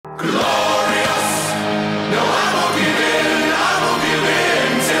Glorious. No, I won't give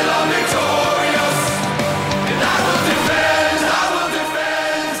in till I'm victorious. And I will defend.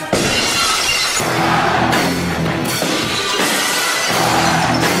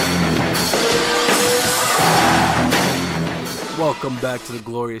 Welcome back to the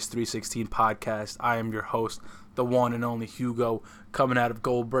Glorious 316 podcast. I am your host, the one and only Hugo, coming out of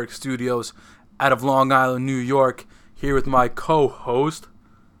Goldberg Studios, out of Long Island, New York, here with my co-host,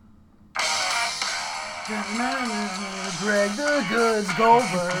 Greg the Goods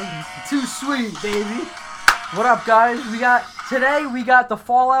Goldberg. Too sweet, baby. What up, guys? We got the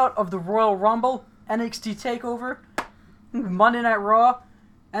fallout of the Royal Rumble, NXT TakeOver, Monday Night Raw,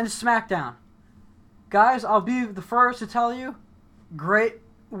 and SmackDown. Guys, I'll be the first to tell you, great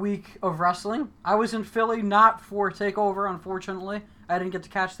week of wrestling. I was in Philly, not for TakeOver, unfortunately. I didn't get to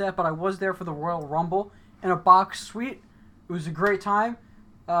catch that, but I was there for the Royal Rumble in a box suite. It was a great time.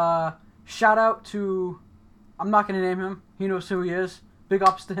 Shout out to, I'm not going to name him. He knows who he is. Big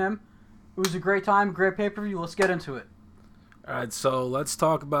ups to him. It was a great time, great pay-per-view. Let's get into it. All right, so let's just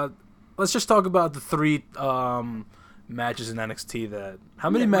talk about the three matches in NXT. How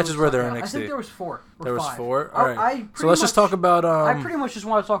many matches were there in NXT? I think there was four. There was five. four? All right. So let's just talk about... I pretty much just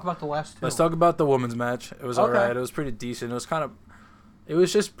want to talk about the last two. Let's talk about the women's match. It was all right. It was pretty decent. It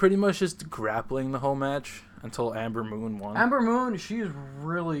was just pretty much just grappling the whole match until Amber Moon won. Amber Moon, she is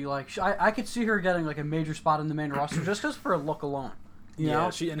really, I could see her getting, a major spot in the main roster just because for a look alone. You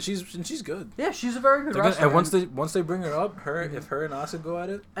know? She's good. Yeah, she's a very good wrestler. And once they bring her up, if her and Asuka go at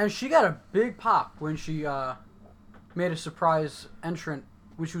it. And she got a big pop when she made a surprise entrant,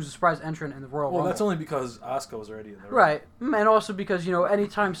 when she was a surprise entrant in the Royal Rumble. Well, that's only because Asuka was already in there. Right. And also because,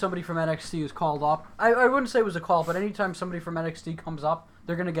 anytime somebody from NXT is called up, I wouldn't say it was a call, but anytime somebody from NXT comes up,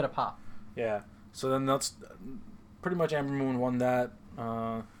 they're going to get a pop. Yeah. So then that's pretty much Amber Moon won that.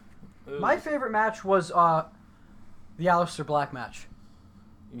 My favorite match was the Aleister Black match.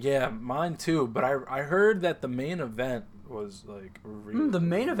 Yeah, mine too. But I heard that the main event was really. The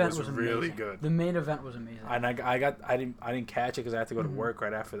main event was really amazing. good. The main event was amazing. And I didn't catch it because I had to go to work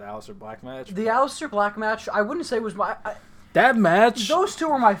right after the Aleister Black match. The Aleister Black match, I wouldn't say was my. That match. Those two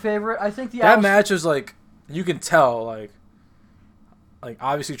were my favorite. I think that match was you can tell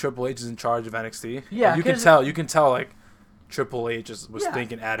obviously Triple H is in charge of NXT. Yeah, you can tell Triple H was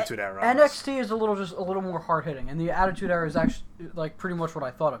thinking Attitude Era. NXT is a little more hard hitting, and the Attitude Era is actually pretty much what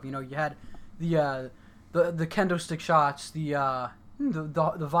I thought of. You had the kendo stick shots, the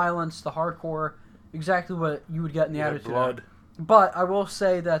violence, the hardcore, exactly what you would get in the Attitude Era. But I will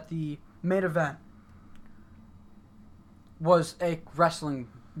say that the main event was a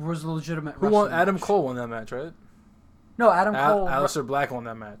legitimate wrestling. Who won? Adam match. Cole won that match, right? No, Adam Cole. Aleister Black won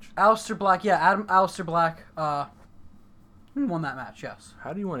that match. Aleister Black, yeah, Aleister Black won that match, yes.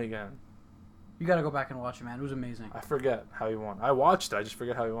 How do you win again? You got to go back and watch it, man. It was amazing. I forget how he won. I watched it. I just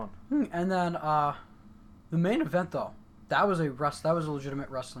forget how he won. And then the main event, though, that was a legitimate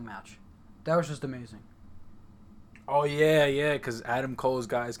wrestling match. That was just amazing. Oh yeah, because Adam Cole's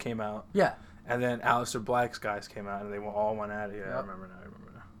guys came out. Yeah. And then Aleister Black's guys came out, and they all went at it. Yeah, yep. I remember now.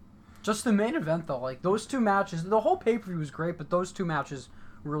 Just the main event, though, those two matches, the whole pay-per-view was great, but those two matches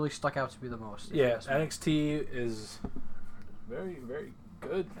really stuck out to be the most. Yeah, NXT is very, very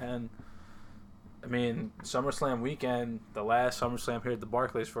good, and I mean, SummerSlam weekend, the last SummerSlam here at the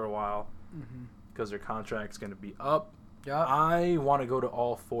Barclays for a while, because their contract's going to be up. Yeah. I want to go to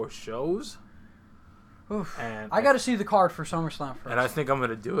all 4 shows. Oof. And I got to see the card for SummerSlam first. And I think I'm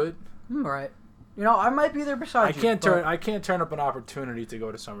going to do it. All right. I might be there beside you. I can't turn up an opportunity to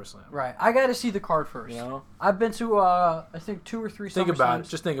go to SummerSlam. Right. I got to see the card first. I've been to I think 2 or 3 SummerSlams. Think about it.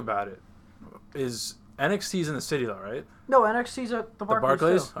 Just think about it. Is NXT's in the city though, right? No, NXT's at the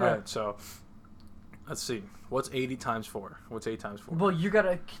Barclays. Too. All right. So let's see. What's 80 times 4? What's 8 times 4? Well, you got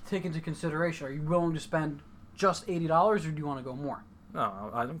to take into consideration. Are you willing to spend just $80, or do you want to go more? No,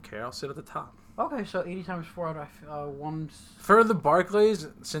 I don't care. I'll sit at the top. Okay, so 80 times 4 out of 1. For the Barclays,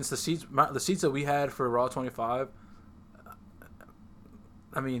 since the seats that we had for Raw 25,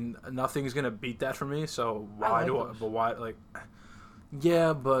 I mean, nothing's gonna beat that for me. So why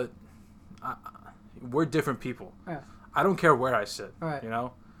Yeah, but we're different people. Yeah. I don't care where I sit. Right. You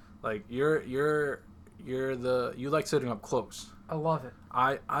like sitting up close. I love it.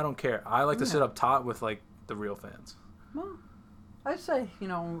 I don't care. I like to sit up top with the real fans. Well, I'd say,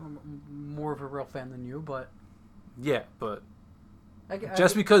 more of a real fan than you, but... Yeah, but...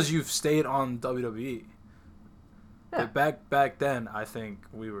 just because you've stayed on WWE. Yeah. But back then, I think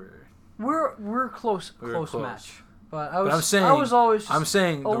we were... We're close match. But I was always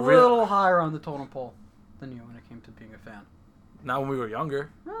little higher on the totem pole than you when it came to being a fan. Not when we were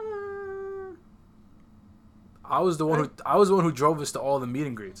younger. I was the one who drove us to all the meet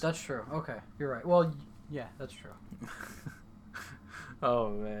and greets. That's true. Okay, you're right. Well, yeah, that's true. Oh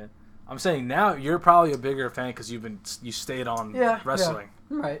man, I'm saying now you're probably a bigger fan because you stayed on wrestling.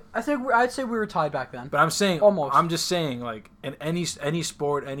 Yeah. Right. I'd say we were tied back then. But I'm saying Almost. I'm just saying like in any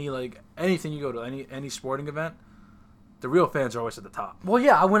sport, anything you go to any sporting event, the real fans are always at the top. Well,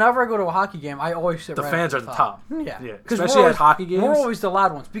 yeah. Whenever I go to a hockey game, I always sit. The right fans at are at the top. Yeah. Yeah. Especially at hockey games. We're always the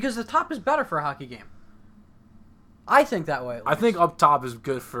loud ones because the top is better for a hockey game. I think that way. I think up top is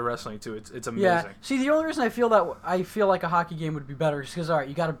good for wrestling too. It's amazing. Yeah. See, the only reason I feel like a hockey game would be better is because all right,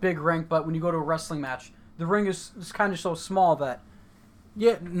 you got a big rink, but when you go to a wrestling match, the ring is kind of so small that.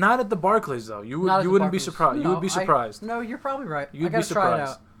 Yeah, not at the Barclays though. You wouldn't be surprised. No, you would be surprised. No, you're probably right. You'd be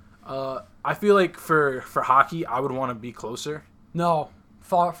surprised. Try it out. I feel like for hockey, I would want to be closer. No,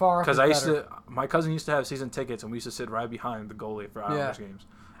 far. Because my cousin used to have season tickets, and we used to sit right behind the goalie for Islanders games.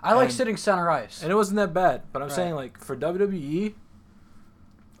 I like sitting center ice. And it wasn't that bad. But I'm saying, like, for WWE,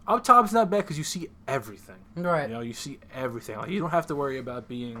 up top's not bad because you see everything. Right. You know, you see everything. Like, you don't have to worry about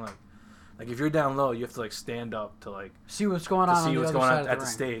being, like if you're down low, you have to, like, stand up to, like... See what's going on see the what's other going side on of at the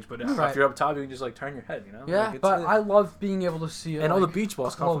the stage. But Right. if you're up top, you can just, like, turn your head, you know? Yeah, like, but I love being able to see it. And all the beach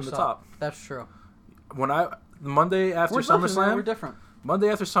balls come from the top. That's true. Monday after SummerSlam... We're different. Monday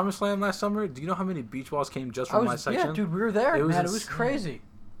after SummerSlam last summer, do you know how many beach balls came just from my section? Yeah, dude, we were there, man. It was crazy.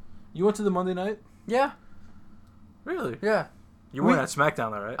 You went to the Monday night? Yeah. Really? Yeah. You weren't at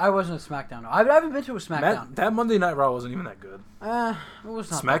SmackDown, though, right? I wasn't at SmackDown. No. I haven't been to a SmackDown. That Monday Night Raw wasn't even that good. It was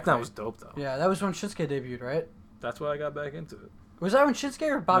not. SmackDown was dope, though. Yeah, that was when Shinsuke debuted, right? That's why I got back into it. Was that when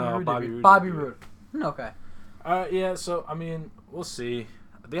Shinsuke or Bobby Roode debuted? Bobby Roode. Okay. Yeah, so, I mean, we'll see.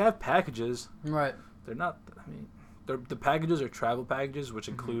 They have packages. Right. They're not, I mean, the packages are travel packages, which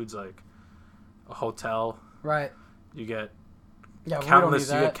includes, like, a hotel. Right. You get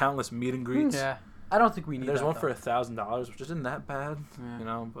countless meet and greets. Yeah. I don't think we need There's that. one for $1,000, which isn't that bad, yeah. you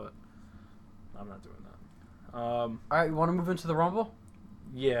know, but I'm not doing that. All right, you want to move into the Rumble?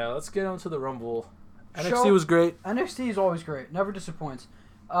 Yeah, let's get on to the Rumble. NXT was great. NXT is always great. Never disappoints.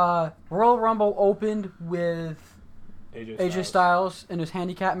 Royal Rumble opened with AJ Styles in his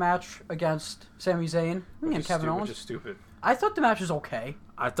handicap match against Sami Zayn and Kevin Owens. Which is stupid. I thought the match was okay.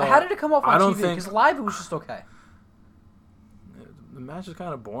 How did it come off on TV? Because live it was just okay. The match is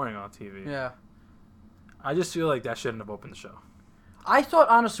kind of boring on TV. Yeah. I just feel like that shouldn't have opened the show. I thought,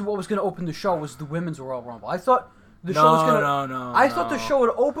 honestly, what was going to open the show was the Women's Royal Rumble. I thought the show was going to... No. I thought the show would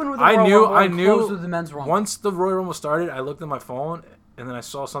open with the Royal Rumble and close with the Men's Rumble. Once the Royal Rumble started, I looked at my phone, and then I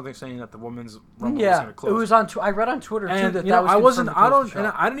saw something saying that the Women's Rumble was going to close. It was on... I read on Twitter, and, too, that was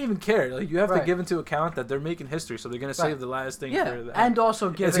I didn't even care. Like, you have to give into account that they're making history, so they're going to save the last thing for the end. And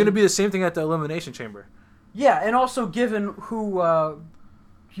also given... It's going to be the same thing at the Elimination Chamber. Yeah, and also given who,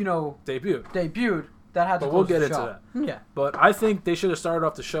 debuted. That had to but we'll get the into show. that. Yeah. But I think they should have started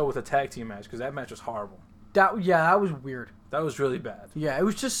off the show with a tag team match because that match was horrible. That was weird. That was really bad. Yeah,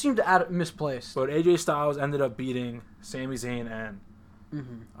 it just seemed misplaced. But AJ Styles ended up beating Sami Zayn and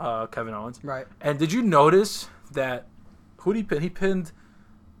Kevin Owens. Right. And did you notice that who did he pin? He pinned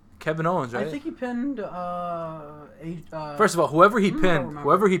Kevin Owens, right? I think he pinned First of all, whoever he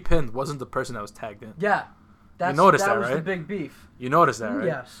pinned wasn't the person that was tagged in. Yeah. You noticed that, was right? the big beef. You noticed that, right?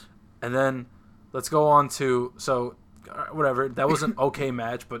 Yes. And then let's go on to whatever. That was an okay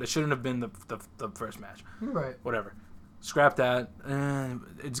match, but it shouldn't have been the first match. Right. Whatever. Scrap that.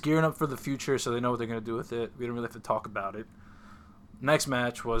 It's gearing up for the future, so they know what they're gonna do with it. We don't really have to talk about it. Next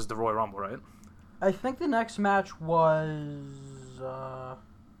match was the Royal Rumble, right? I think the next match was. I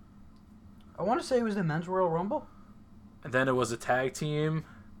want to say it was the Men's Royal Rumble. And then it was a tag team.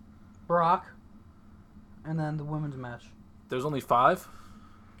 Brock. And then the women's match. There's only 5.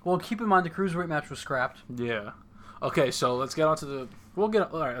 Well, keep in mind the cruiserweight match was scrapped. Yeah. Okay, so let's get on to the.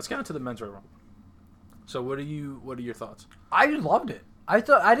 Let's get on to the Men's Royal Rumble. So what are your thoughts? I loved it. I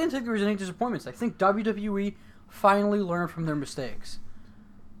didn't think there was any disappointments. I think WWE finally learned from their mistakes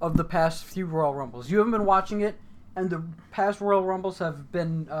of the past few Royal Rumbles. You haven't been watching it, and the past Royal Rumbles have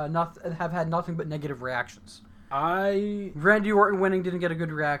been have had nothing but negative reactions. Randy Orton winning didn't get a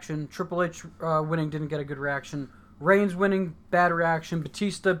good reaction. Triple H winning didn't get a good reaction. Reigns winning, bad reaction.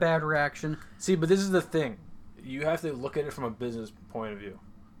 Batista, bad reaction. See, but this is the thing. You have to look at it from a business point of view.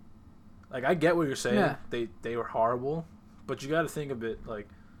 Like, I get what you're saying. Yeah. They were horrible. But you got to think of it like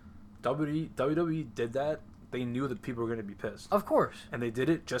WWE did that. They knew that people were going to be pissed. Of course. And they did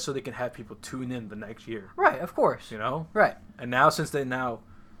it just so they can have people tune in the next year. Right, of course. You know? Right. And now, since they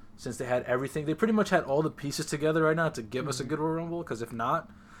had everything, they pretty much had all the pieces together right now to give us a good Royal Rumble. Because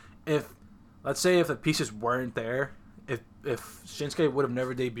let's say if the pieces weren't there, if Shinsuke would have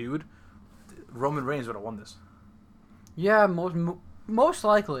never debuted, Roman Reigns would have won this. Yeah, most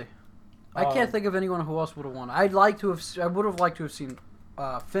likely. I can't Um, think of anyone who else would have won. I would have liked to have seen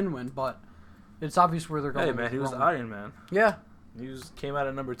Finn win, but it's obvious where they're going. Hey, man, he was the Iron Man. Yeah. Came out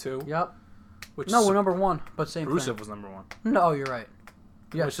at number 2. Yep. Which No, we're number 1, but same Rusev thing. was number 1. No, you're right.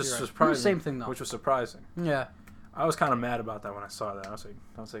 Yes, which is you're right. surprising. Same thing though. Which was surprising. Yeah. I was kind of mad about that when I saw that. I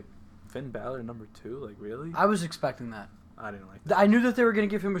was like, Finn Balor number 2? Like, really? I was expecting that. I didn't like that. I knew that they were going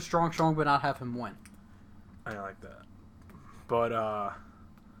to give him a strong showing, but not have him win. I didn't like that. But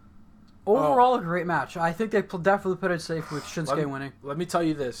Overall, a great match. I think they definitely put it safe with Shinsuke winning. Let me tell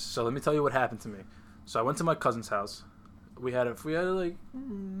you this. So let me tell you what happened to me. So I went to my cousin's house. We had like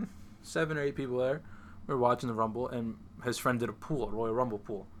 7 or 8 people there. We were watching the Rumble, and his friend did a Royal Rumble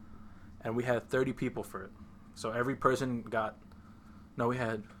pool, and we had 30 people for it. So every person got. No, we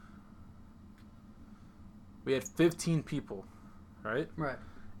had 15 people, right? Right.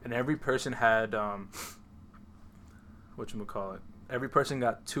 And every person had whatchamacallit. Every person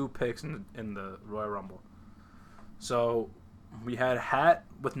got 2 picks in the Royal Rumble. So we had a hat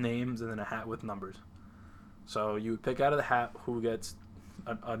with names and then a hat with numbers. So you pick out of the hat who gets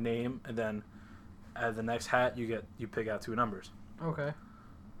a name, and then at the next hat you pick out 2 numbers. Okay.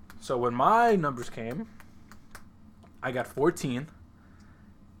 So when my numbers came, I got 14,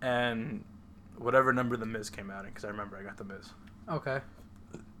 and whatever number the Miz came out in, because I remember I got the Miz. Okay.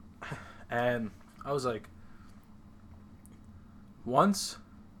 And I was like, once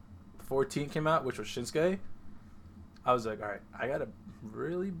 14 came out, which was Shinsuke, I was like, all right, I got a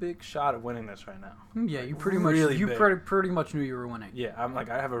really big shot at winning this right now. Yeah, you Like, pretty really much big. pretty much knew you were winning. Yeah, I'm like,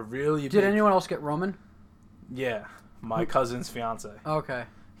 I have a really big... Did anyone else get Roman? Yeah, my cousin's fiance. Okay.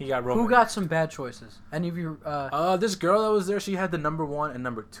 He got Roman. Who got some bad choices? Any of you? This girl that was there, she had the number 1 and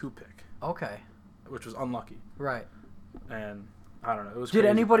number 2 pick, Okay. which was unlucky. Right. And I don't know, it was Did crazy.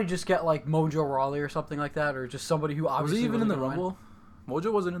 anybody just get like Mojo Rawley or something like that, or just somebody who Was obviously he even in the wasn't gonna Rumble?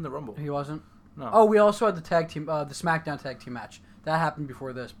 Mojo wasn't in the Rumble. win? He wasn't. No. Oh, we also had the tag team, the SmackDown tag team match that happened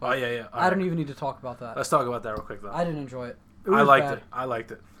before this. But Oh, yeah. I don't even need to talk about that. Let's talk about that real quick, though. I didn't enjoy it. I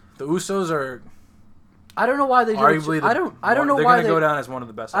liked it. The Usos are I don't know why they did. arguably I don't know they're why gonna they go down as one of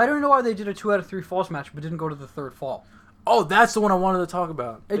the best. I don't know why they did a 2 out of 3 falls match, but didn't go to the 3rd fall. Oh, that's the one I wanted to talk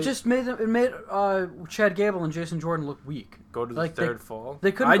about. It just made Chad Gable and Jason Jordan look weak. Go to the like, 3rd fall.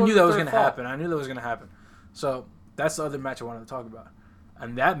 they couldn't I go knew to that the was 3rd gonna fall. happen. I knew that was gonna happen. So that's the other match I wanted to talk about.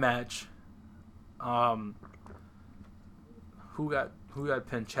 And that match, who got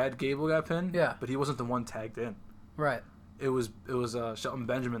pinned? Chad Gable got pinned. Yeah. But he wasn't the one tagged in. Right. It was Shelton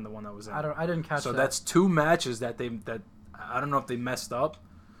Benjamin, the one that was in. I didn't catch that. So that's 2 matches that I don't know if they messed up.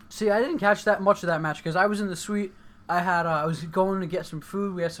 See, I didn't catch that much of that match because I was in the suite. I was going to get some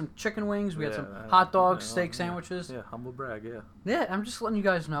food. We had some chicken wings. We had some hot dogs, steak sandwiches. Yeah, humble brag. Yeah. Yeah, I'm just letting you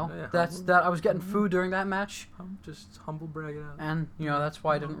guys know Yeah, that I was getting food during that match, I'm just humble bragging out. and that's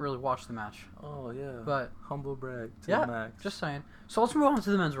why I didn't really watch the match. Oh yeah. But humble brag to yeah, the max. just saying. So let's move on to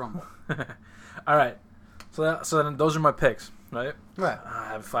the men's rumble. All right. So then those are my picks, right? Right. I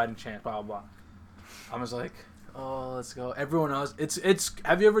have a fighting chance. Blah blah blah. I was like, oh, let's go. Everyone else, it's.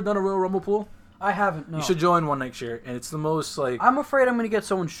 Have you ever done a Royal Rumble pool? I haven't. No. You should join one next year, and it's the most like. I'm afraid I'm gonna get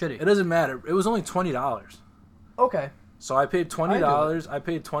someone shitty. It doesn't matter. It was only $20. Okay. So I paid $20. I do I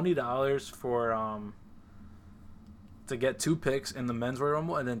paid $20 for to get 2 picks in the men's Royal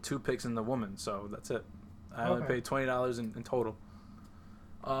Rumble and then 2 picks in the women's. So that's it. I only Okay. paid $20 in total.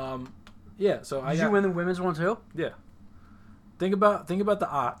 Yeah. So Did you win the women's one too? Yeah. Think about the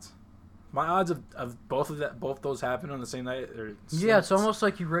odds. My odds of both those happening on the same night. Yeah, it's almost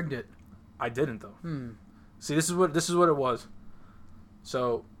like you rigged it. I didn't though. Hmm. See, this is what it was.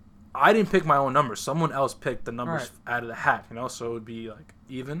 So, I didn't pick my own numbers. Someone else picked the numbers out of the hat, so it would be like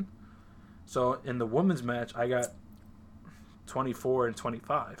even. So in the women's match, I got 24 and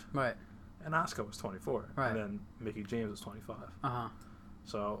 25, Right. and Asuka was 24, Right. and then Mickey James was 25. Uh-huh.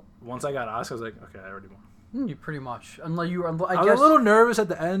 So once I got Asuka, I was like, okay, I already won. You pretty much. Unless you, I I was guess a little nervous at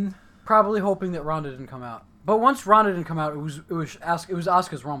the end. probably hoping that Ronda didn't come out. But once Ronda didn't come out, it was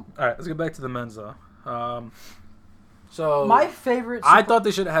Asuka's rumble. All right, let's get back to the men's though. So My favorite. I thought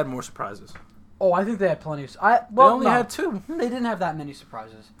they should have had more surprises. Oh, I think they had plenty of. They only had 2. They didn't have that many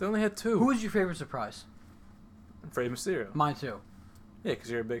surprises. They only had 2. Who was your favorite surprise? Rey Mysterio. Mine too. Yeah, because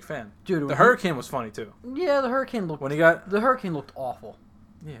you're a big fan. Dude, The Hurricane was funny too. Yeah, the Hurricane looked. When he got The Hurricane looked awful.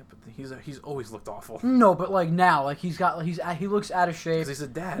 yeah, but he's always looked awful. No, but like now, like he looks out of shape. Because he's a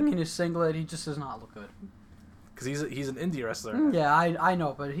dad. In his singlet, he just does not look good. Because he's an indie wrestler. Yeah, I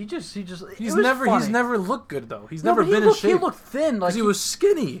know, but he just He's it was never funny. looked good though. He's No, never but he been looked, in shape. He looked thin, like Because he was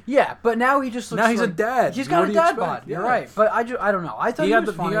skinny. Yeah, but now he just looks. Now he's a like, dad. He's What got do a you dad expect? bod. You're Yeah. right, but I don't know. I thought he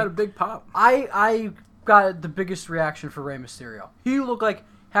was funny. He got a big pop. I got the biggest reaction for Rey Mysterio. He looked like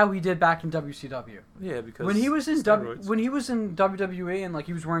how he did back in WCW. Yeah, because When he was in steroids. when he was in WWE and like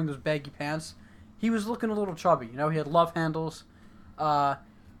he was wearing those baggy pants, he was looking a little chubby. You know, he had love handles.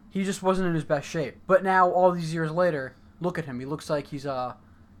 He just wasn't in his best shape. But now, all these years later, look at him. He looks like he's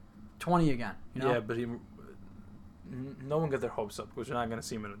 20 again. You know? Yeah, but no one get their hopes up because you're not gonna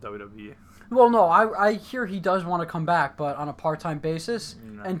see him in a WWE. Well, no, I hear he does want to come back, but on a part-time basis.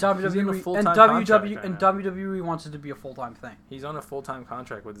 No. And He's in a WWE full-time contract right and now. WWE wants it to be a full-time thing. He's on a full-time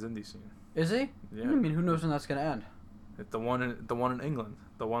contract with his indie scene. Is he? Yeah. I mean, who knows when that's gonna end? The one in England.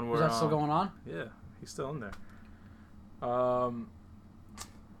 The one where Is that still going on? Yeah, he's still in there.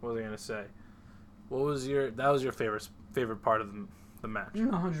 What was I gonna say? That was your favorite part of the match?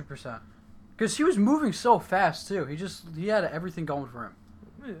 100%. Because he was moving so fast too. He had everything going for him.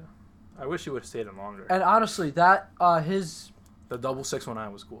 Yeah. I wish he would have stayed in longer. And honestly, that The double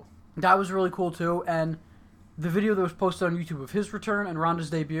 619 was cool. that was really cool too. And the video that was posted on YouTube of his return and Ronda's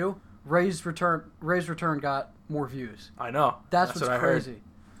debut, Ray's return got more views. I know. That's what's what I heard. crazy.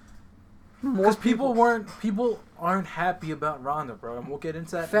 Because people aren't happy about Ronda, bro, and we'll get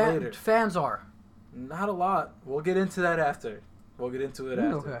into that later. Fans are. Not a lot. We'll get into that after. We'll get into it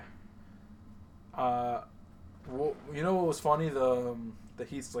after. Okay. Well, you know what was funny? The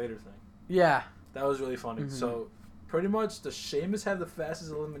Heath Slater thing. Yeah. That was really funny. Mhm. So, pretty much, does Sheamus have the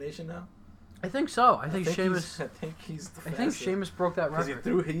fastest elimination now? I think so. I think Sheamus. I think he's the I fastest. think Sheamus broke that Because he record.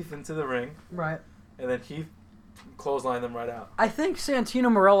 threw Heath into the ring, Right. and then Heath clotheslined them right out. I think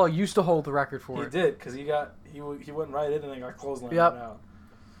Santino Morello used to hold the record for He it. did, because he went right in and then got clotheslined Yep. right out.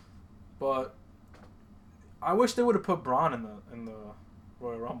 But I wish they would have put Braun in the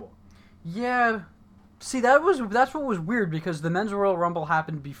Royal Rumble. Yeah. See, that's what was weird because the Men's Royal Rumble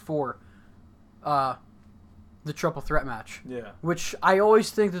happened before the Triple Threat match. Yeah. Which I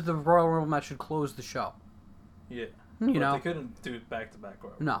always think that the Royal Rumble match should close the show. Yeah. You know. They couldn't do it back-to-back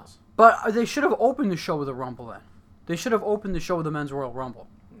Royal No. Rumbles. But they should have opened the show with a Rumble then. They should have opened the show with the Men's Royal Rumble.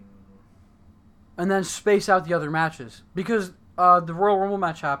 And then space out the other matches. Because the Royal Rumble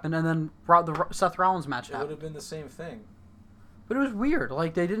match happened and then the Seth Rollins match It would happened. have been the same thing. But it was weird.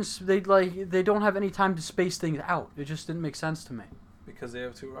 Like they don't have any time to space things out. It just didn't make sense to me. Because they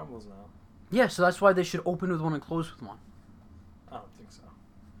have 2 Rumbles now. Yeah, so that's why they should open with one and close with one. I don't think so.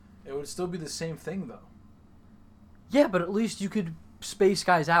 It would still be the same thing, though. Yeah, but at least you could space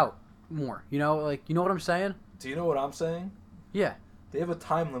guys out more. You know, like, you know what I'm saying? Do you know what I'm saying? Yeah. They have a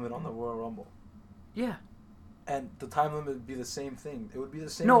time limit on the Royal Rumble. Yeah. And the time limit would be the same thing. It would be the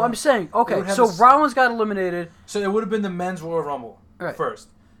same. No, I'm limit. saying, It okay, would have so a s- Rollins got eliminated. So it would have been the men's Royal Rumble Right. first.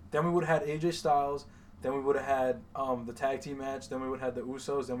 Then we would have had AJ Styles. Then we would have had the tag team match. Then we would have had the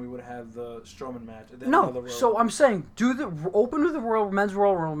Usos. Then we would have had the Strowman match. And then another No, Royal so Rumble. I'm saying open with the Men's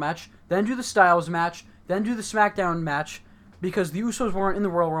Royal Rumble match, then do the Styles match, then do the SmackDown match, because the Usos weren't in the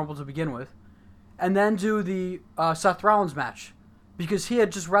Royal Rumble to begin with, and then do the Seth Rollins match, because he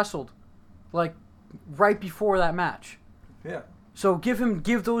had just wrestled, like, right before that match. Yeah. So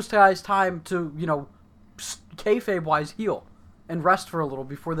give those guys time to, you know, kayfabe-wise heal, and rest for a little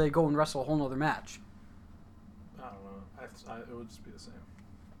before they go and wrestle a whole nother match. I don't know. It would just be the same.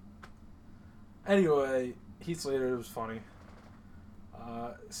 Anyway, Heath Slater, it was funny.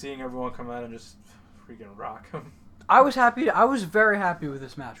 Seeing everyone come out and just freaking rock him. I was very happy with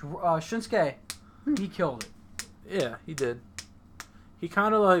this match. Shinsuke, he killed it. Yeah, he did. He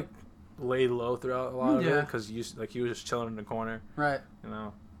kind of like laid low throughout a lot of Yeah. it because he was just chilling in the corner, Right. you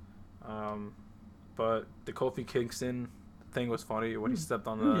know. But the Kofi Kingston thing was funny when he stepped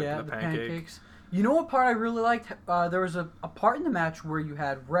on the pancake. You know what part I really liked? There was a part in the match where you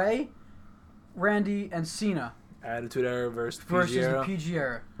had Ray, Randy, and Cena Attitude Era versus versus PG the Era. PG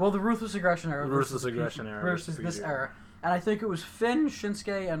era. Well, the Ruthless Aggression era. Ruthless versus the Aggression PG era versus versus this PG era. And I think it was Finn,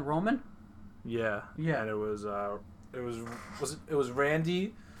 Shinsuke, and Roman. Yeah. Yeah. And it was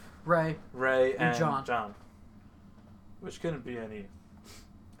Randy, Ray. Ray, And and John. Which couldn't be any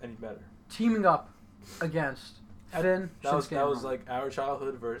better. Teaming up against Finn, That was Shinsuke, and was Roman. like our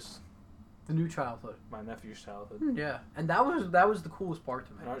childhood versus The new childhood. my nephew's childhood. Yeah. And that was the coolest part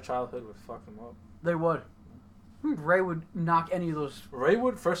to me. And our childhood would fuck them up. They would. Ray would knock any of those. Ray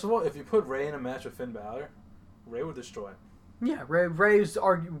would, first of all, if you put Ray in a match with Finn Balor, Ray would destroy him. Yeah, Ray's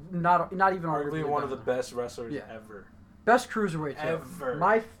not even Arguably one of the better. best wrestlers Yeah. ever. Best cruiserweight too. Ever.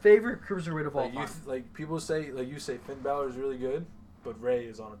 My favorite cruiserweight of all Like time. people say, like you say, Finn Balor is really good, but Ray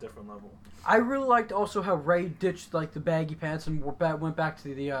is on a different level. I really liked also how Ray ditched like the baggy pants and went back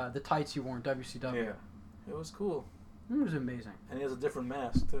to the tights he wore in WCW. Yeah, it was cool, It was amazing. and he has a different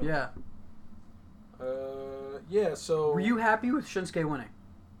mask too. Yeah. Yeah. So. Were you happy with Shinsuke winning?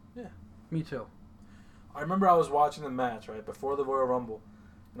 Yeah. Me too. I remember I was watching the match right before the Royal Rumble,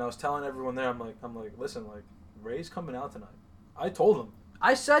 and I was telling everyone there, I'm like, listen, like Ray's coming out tonight. I told him.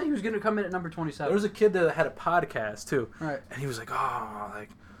 I said he was going to come in at number 27. There was a kid that had a podcast too, right? And he was like, oh,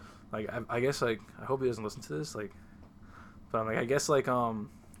 like I guess like I hope he doesn't listen to this, like, but I'm like I guess like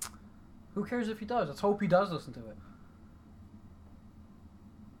Who cares if he does? Let's hope he does listen to it.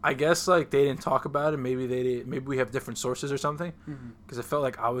 I guess like they didn't talk about it. Maybe we have different sources or something. Because it felt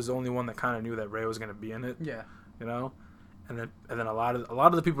like I was the only one that kind of knew that Ray was going to be in it. Yeah. You know, and then a lot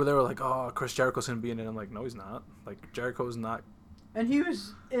of the people there were like, "Oh, Chris Jericho's going to be in it." I'm like, "No, he's not. Like Jericho's not." And he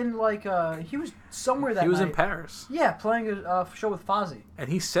was in like he was somewhere that he was night. in Paris. Yeah, playing a show with Fozzy. And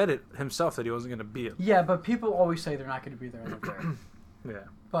he said it himself that he wasn't going to be it. Yeah, but people always say they're not going to be there and they're there. Yeah.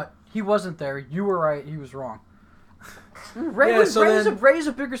 But he wasn't there. You were right. He was wrong. Ray's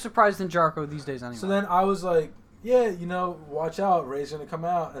a bigger surprise than Jericho these days anyway. So then I was like, yeah, you know, watch out. Ray's going to come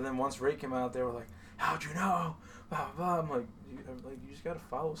out. And then once Ray came out, they were like, how'd you know? Blah, blah. I'm like, you just got to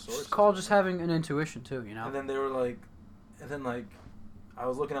follow sources. It's called just having an intuition, too, you know? And then they were like, I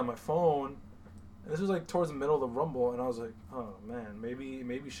was looking at my phone, and this was like towards the middle of the Rumble, and I was like, oh, man, maybe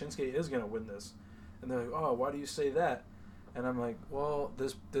Shinsuke is going to win this. And they're like, oh, why do you say that? And I'm like, well,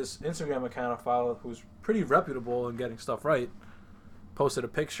 this Instagram account I follow, who's pretty reputable in getting stuff right, posted a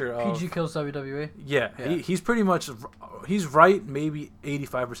picture of... PG kills WWE? Yeah. He's pretty much... He's right maybe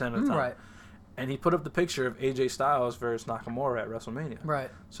 85% of the time. Right. And he put up the picture of AJ Styles versus Nakamura at WrestleMania. Right.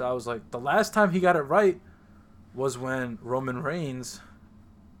 So I was like, the last time he got it right was when Roman Reigns...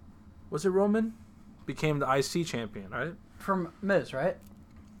 Was it Roman? Became the IC champion, right? From Miz, right?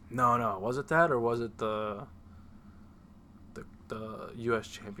 No. Was it that, or was it the U.S.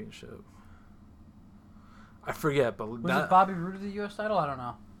 Championship? I forget, but was it Bobby Roode the U.S. title? I don't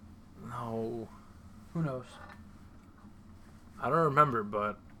know. No. Who knows? I don't remember,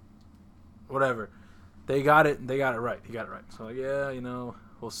 but whatever. They got it right. He got it right. So, yeah, you know,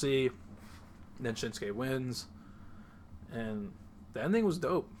 we'll see. And then Shinsuke wins. And the ending was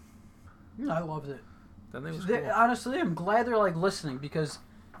dope. I loved it. The ending was cool. Honestly, I'm glad they're, like, listening because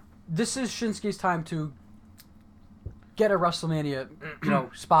this is Shinsuke's time to get a WrestleMania, you know,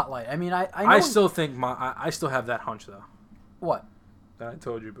 spotlight. I mean, I know... I still think I still have that hunch, though. What? That I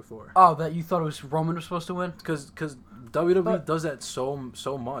told you before. Oh, that you thought it was Roman was supposed to win? Because WWE does that so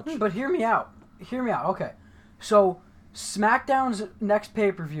much. But hear me out. Okay. So, SmackDown's next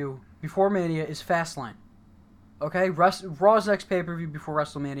pay-per-view before Mania is Fastlane. Okay? Raw's next pay-per-view before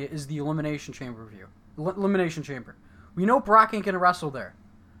WrestleMania is the Elimination Chamber review. Elimination Chamber. We know Brock ain't going to wrestle there.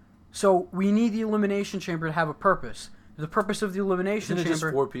 So, we need the Elimination Chamber to have a purpose. The purpose of the Elimination Isn't it Chamber...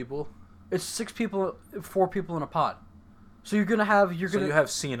 just 4 people? It's 6 people, 4 people in a pod. So you're gonna have you have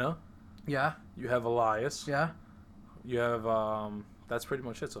Cena. Yeah. You have Elias. Yeah. You have that's pretty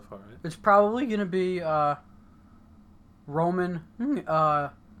much it so far, right? It's probably gonna be Roman.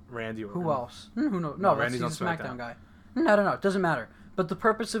 Randy Orton. Who else? Who knows? No, Randy's he's a on SmackDown guy. I don't know. It doesn't matter. But the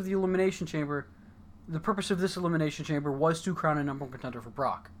purpose of the Elimination Chamber, the purpose of this Elimination Chamber was to crown a number 1 contender for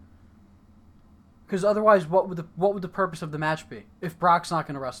Brock. Because otherwise, what would the purpose of the match be if Brock's not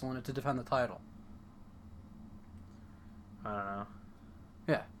going to wrestle in it to defend the title? I don't know.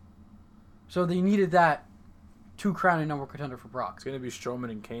 Yeah. So they needed that to crown a number 1 contender for Brock. It's gonna be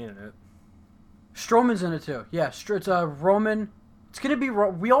Strowman and Kane in it. Strowman's in it too. Yeah, it's Roman. It's gonna be.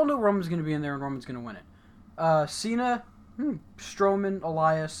 We all know Roman's gonna be in there and Roman's gonna win it. Cena, Strowman,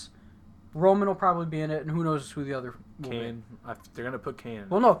 Elias, Roman will probably be in it, and who knows who the other will Kane. They're gonna put Kane in.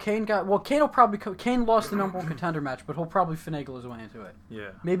 Well, no, Kane will probably. Kane lost the number 1 contender match, but he'll probably finagle his way into it. Yeah.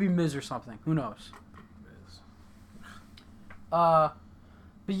 Maybe Miz or something. Who knows? But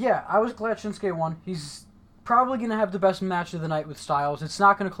yeah, I was glad Shinsuke won. He's probably going to have the best match of the night with Styles. It's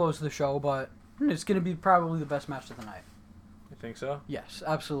not going to close the show, but it's going to be probably the best match of the night. You think so? Yes,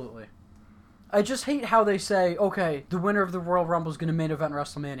 absolutely. I just hate how they say, okay, the winner of the Royal Rumble is going to main event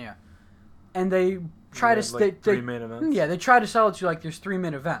WrestleMania. And they try to... Like 3 main events? Yeah, they try to sell it to you like there's 3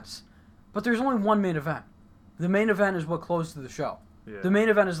 main events. But there's only 1 main event. The main event is what closed the show. Yeah. The main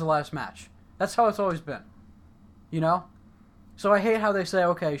event is the last match. That's how it's always been. You know? So I hate how they say,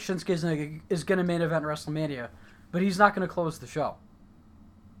 okay, Shinsuke is going to main event WrestleMania, but he's not going to close the show.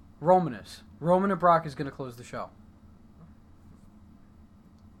 Roman is. Roman and Brock is going to close the show.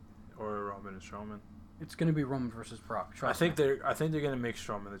 Or Roman and Strowman. It's going to be Roman versus Brock. I think they're going to make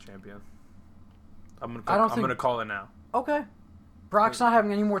Strowman the champion. I'm going to call it now. Okay. Brock's not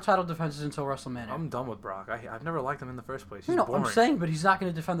having any more title defenses until WrestleMania. I'm done with Brock. I've never liked him in the first place. He's No, boring. I'm saying, but he's not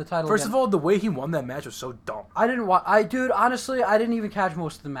going to defend the title. First again. of all, the way he won that match was so dumb. I didn't watch. Dude, honestly, I didn't even catch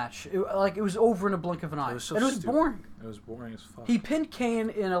most of the match. It was over in a blink of an eye. It was so and it was stupid. boring. It was boring as fuck. He pinned Kane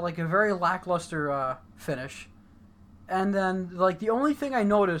in a very lackluster finish, and then the only thing I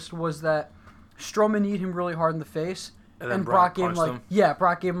noticed was that Strowman kneed him really hard in the face, then Brock gave him punched him.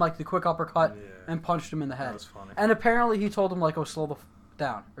 Brock gave him the quick uppercut Yeah. and punched him in the head. That was funny. And apparently he told him oh, slow the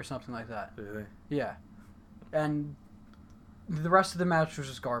down or something like that. Really? Yeah, and the rest of the match was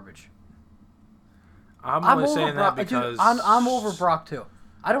just garbage. I'm only over saying Brock. that because Dude, I'm over Brock too.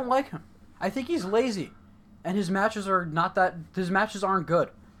 I don't like him. I think he's lazy, and his matches are not that. His matches aren't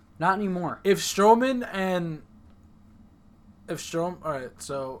good, not anymore. All right,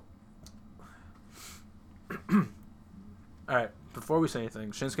 so all right. Before we say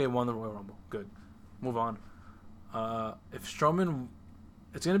anything, Shinsuke won the Royal Rumble. Good. Move on. If Strowman,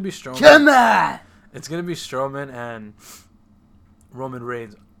 it's gonna be Strowman. Come on! It's gonna be Strowman and Roman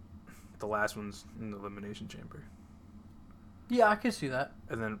Reigns. The last one's in the Elimination Chamber, Yeah, I can see that.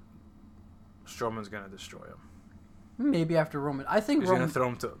 and then Strowman's gonna destroy him. Maybe after Roman. I think He's Roman.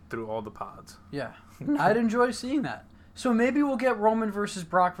 gonna throw him through all the pods. Yeah, I'd enjoy seeing that. So maybe we'll get Roman versus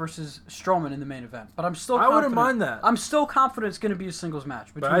Brock versus Strowman in the main event. But I'm still. I wouldn't confident- mind that. I'm still confident it's going to be a singles match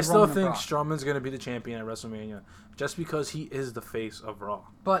between But I still Roman and think Brock. Strowman's gonna be the champion at WrestleMania, just because he is the face of Raw.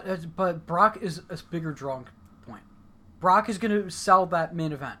 But Brock is a bigger drawing point. Brock is going to sell that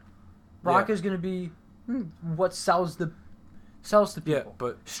main event. Brock Yeah. is going to be what sells to people. Yeah,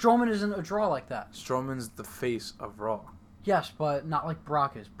 but Strowman isn't a draw like that. Strowman's the face of Raw. Yes, but not like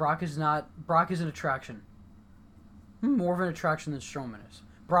Brock is. Brock is an attraction. More of an attraction than Strowman is.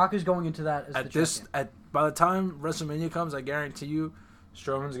 Brock is going into that as the champion. By the time WrestleMania comes, I guarantee you,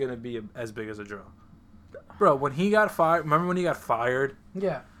 Strowman's gonna be as big as a draw. Bro, when he got fired, remember when he got fired?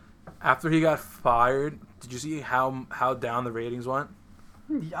 Yeah. After he got fired, did you see how down the ratings went?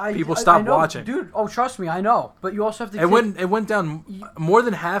 People I stopped know, watching. Dude, oh, trust me, I know. But you also have to It went down. More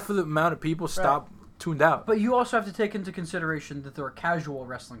than half of the amount of people tuned out. But you also have to take into consideration that there are casual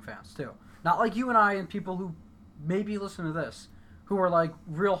wrestling fans, too. Not like you and I and people who maybe listen to this, who are,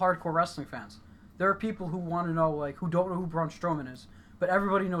 real hardcore wrestling fans. There are people who want to know, who don't know who Braun Strowman is, but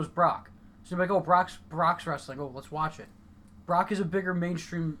everybody knows Brock. So you're like, oh, Brock's wrestling. Oh, let's watch it. Brock is a bigger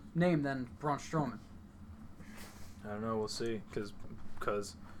mainstream name than Braun Strowman. I don't know. We'll see.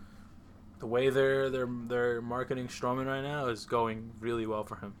 Because the way they're marketing Strowman right now is going really well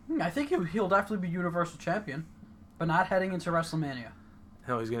for him. I think he'll definitely be Universal Champion, but not heading into WrestleMania.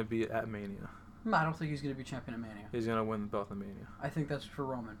 No, he's gonna be at Mania. I don't think he's going to be champion at Mania. He's gonna win the belt at Mania. I think that's for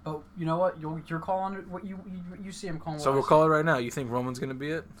Roman. But you know what? You're calling it what you see him calling. So we'll call it right now. You think Roman's gonna be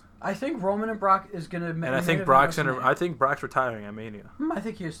it? I think Roman and Brock is going to. And I think Brock's retiring at Mania. I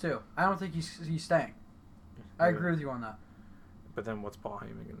think he is too. I don't think he's staying. I agree with you on that. But then what's Paul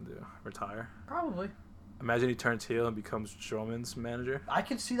Heyman gonna do? Retire? Probably. Imagine he turns heel and becomes Strowman's manager. I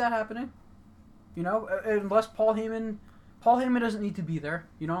could see that happening. Unless Paul Heyman doesn't need to be there.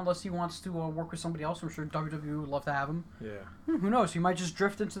 Unless he wants to work with somebody else. I'm sure WWE would love to have him. Yeah. Who knows? He might just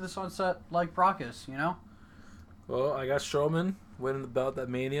drift into the sunset like Brock is. Well, I got Strowman winning the belt at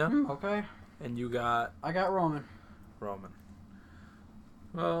Mania, Okay. and you got I got Roman. Roman.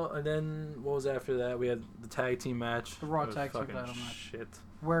 Well, and then what was after that? We had the tag team match. The Raw It was tag team fucking title match. Shit.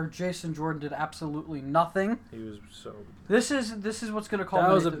 Where Jason Jordan did absolutely nothing. He was so. This is what's going to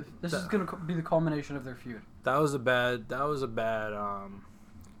culminate. This is that- going to be the culmination of their feud. That was a bad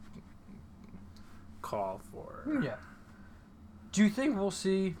call for. Yeah. Do you think we'll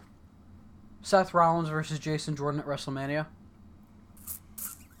see Seth Rollins versus Jason Jordan at WrestleMania?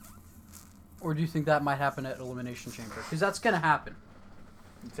 Or do you think that might happen at Elimination Chamber? Because that's going to happen.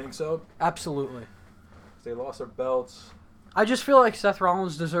 You think so? Absolutely. They lost their belts. I just feel like Seth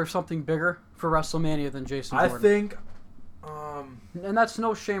Rollins deserves something bigger for WrestleMania than Jason Jordan. I think. And that's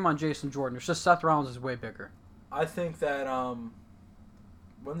no shame on Jason Jordan. It's just Seth Rollins is way bigger. I think that.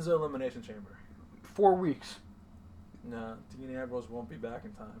 When's the Elimination Chamber? 4 weeks. No, Dean Ambrose won't be back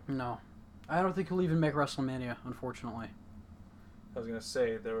in time. No. I don't think he'll even make WrestleMania, unfortunately. I was gonna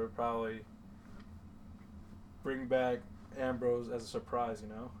say they would probably bring back Ambrose as a surprise,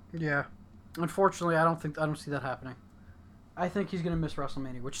 Yeah. Unfortunately, I don't see that happening. I think he's gonna miss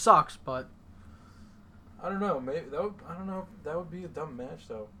WrestleMania, which sucks, but I don't know. Maybe I don't know. That would be a dumb match,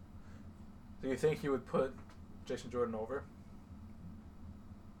 though. Do you think he would put Jason Jordan over?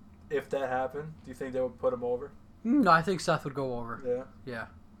 If that happened, do you think they would put him over? no, I think Seth would go over. Yeah. Yeah.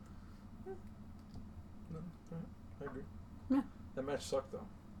 No, I agree. Yeah. That match sucked, though.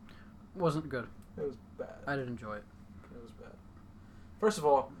 Wasn't good. It was bad. I didn't enjoy it. It was bad. First of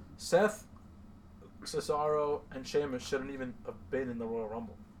all, Seth, Cesaro, and Sheamus shouldn't even have been in the Royal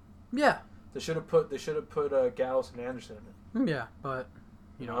Rumble. Yeah. They should have put Gallows and Anderson in it. Yeah, but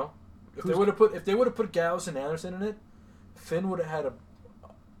you know, if they would have put Gallows and Anderson in it, Finn would have had a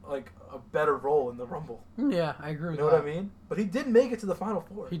better role in the Rumble. Yeah, I agree with that. You know what I mean? But he did make it to the Final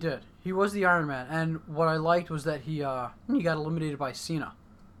Four. He did. He was the Iron Man, and what I liked was that he got eliminated by Cena,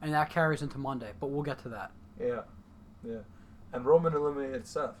 and that carries into Monday. But we'll get to that. Yeah. And Roman eliminated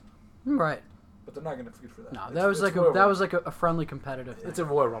Seth. Right. But they're not going to feud for that. No, that was like a friendly competitive thing. It's a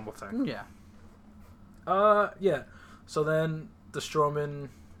Royal Rumble thing. Yeah. Yeah. So then the Strowman,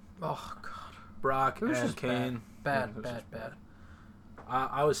 oh God, Brock, it was and just Kane. Bad.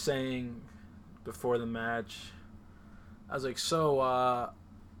 I was saying before the match, I was like,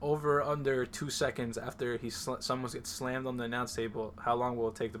 over under 2 seconds after someone gets slammed on the announce table, how long will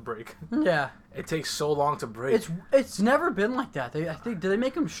it take to break? Yeah. It takes so long to break. It's never been like that. I think did they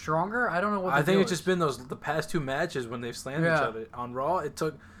make him stronger? I don't know what. I think it's just been the past 2 matches when they've slammed each other on Raw. It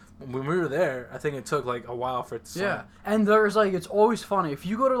took. When we were there, I think it took like a while for it to slam. Yeah, and there's it's always funny. If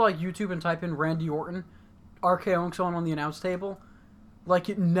you go to YouTube and type in Randy Orton RKOing someone on the announce table,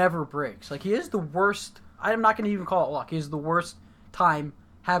 it never breaks. He is the worst. I'm not going to even call it luck. He is the worst time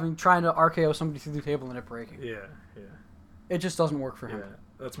trying to RKO somebody through the table and it breaking. Yeah. It just doesn't work for him. Yeah.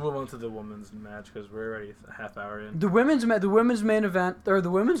 Let's move on to the women's match because we're already a half hour in. The women's main event, or the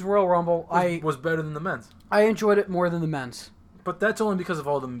women's Royal Rumble, was better than the men's. I enjoyed it more than the men's. But that's only because of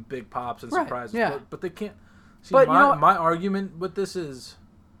all the big pops and surprises. Yeah. But they can't. See, but my argument with this is,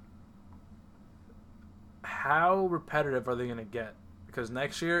 how repetitive are they going to get? Because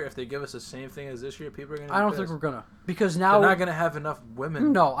next year, if they give us the same thing as this year, people are going to. I don't think we're gonna, because now they're not going to have enough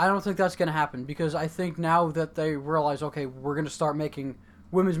women. No, I don't think that's going to happen, because I think now that they realize, okay, we're going to start making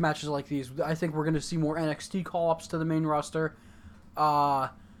women's matches like these. I think we're going to see more NXT call-ups to the main roster. I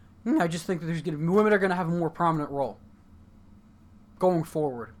just think that women are going to have a more prominent role going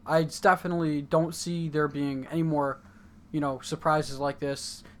forward. I definitely don't see there being any more, surprises like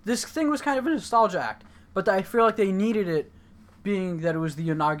this. This thing was kind of a nostalgia act, but I feel like they needed it, being that it was the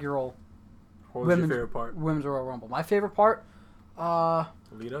inaugural What was your favorite part? Women's Royal Rumble. My favorite part?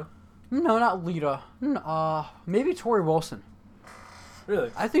 Lita? No, not Lita. Maybe Tori Wilson. Really?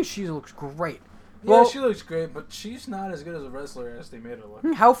 I think she looks great. Yeah, well, she looks great, but she's not as good as a wrestler as they made her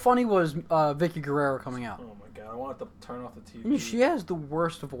look. How funny was Vicky Guerrero coming out? Oh my god, I wanted to turn off the TV. She has the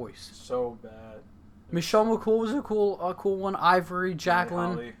worst voice. So bad. Michelle McCool was a cool one. Ivory,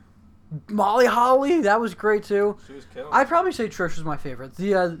 Jacqueline. Molly Holly, that was great too. She was killing. I'd probably say Trish was my favorite.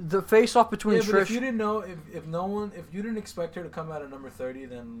 The face off between Trish. But if you didn't know, if you didn't expect her to come out at number 30,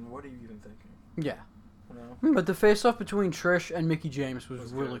 then what are you even thinking? Yeah. You know? But the face off between Trish and Mickie James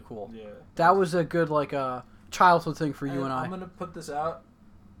was really good. cool. Yeah. That was a good childhood thing for you and I. I'm gonna put this out.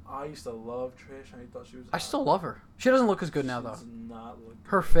 I used to love Trish. I thought she was. I still love her. She doesn't look as good now though. She does not look good.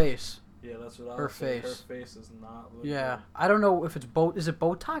 Her face. Yeah, that's what I Her was saying. face. Her face does not look Yeah, good. I don't know if it's Is it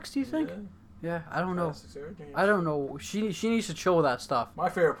Botox? Do you think? Yeah, I don't know. Plastic surgery. I don't know. She needs to chill with that stuff. My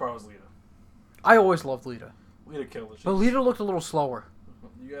favorite part was Lita. I always loved Lita. Lita killed it. But Lita looked a little slower.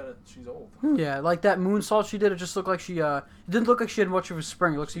 She's old. Yeah, like that moonsault she did. It just looked like she. It didn't look like she had much of a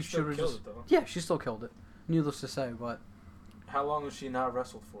spring. It looks like she would killed just. it, though. Yeah, she still killed it. Needless to say, but. How long has she not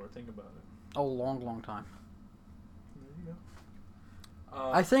wrestled for? Think about it. A long time. There you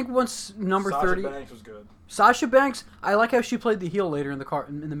go. I think once number Sasha 30. Banks was good. Sasha Banks. I like how she played the heel later in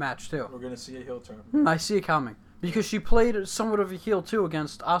the match too. We're gonna see a heel turn. I see it coming because she played somewhat of a heel too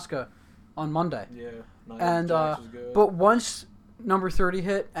against Asuka on Monday. Yeah. And Jax was good. but once number 30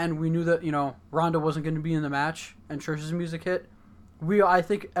 hit and we knew that Ronda wasn't going to be in the match and Trish's music hit, I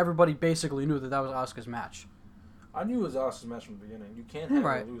think everybody basically knew that was Asuka's match. I knew it was Asuka's match from the beginning. You can't have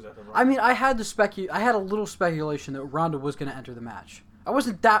her lose at the Rumble. I mean, I had a little speculation that Ronda was going to enter the match. I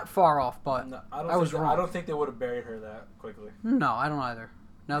wasn't that far off, but no, I was wrong. I don't think they would have buried her that quickly. No, I don't either.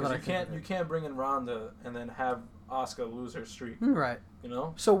 Now that you can't bring in Ronda and then have Asuka lose her streak. Right. You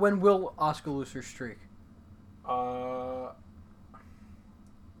know. So when will Asuka lose her streak?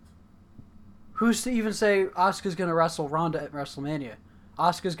 Who's to even say Asuka's going to wrestle Ronda at WrestleMania?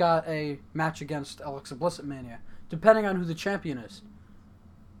 Asuka's got a match against Alexa Bliss at Mania, depending on who the champion is.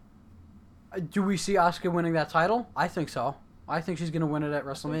 Do we see Asuka winning that title? I think so. I think she's going to win it at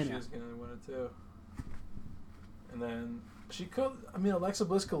WrestleMania. She's going to win it too. And then she could. I mean, Alexa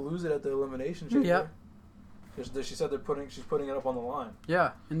Bliss could lose it at the Elimination Chamber. Yeah. She said she's putting it up on the line.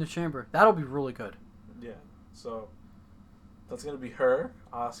 Yeah, in the chamber. That'll be really good. Yeah. So that's going to be her,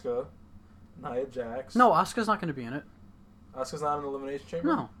 Asuka, Nia Jax. No, Asuka's not going to be in it. Asuka's not in the Elimination Chamber?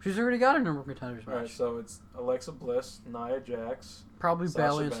 No, she's already got a number of contenders match. Alright, so it's Alexa Bliss, Nia Jax, Probably Sasha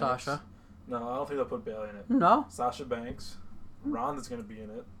Bailey and Banks. Sasha. No, I don't think they'll put Bailey in it. No. Sasha Banks. Ronda's gonna be in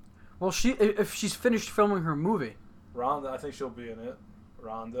it. Well, if she's finished filming her movie, Ronda, I think she'll be in it.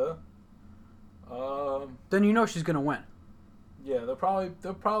 Ronda. then you know she's gonna win. Yeah, they'll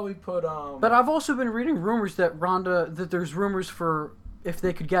probably put But I've also been reading rumors that there's rumors for if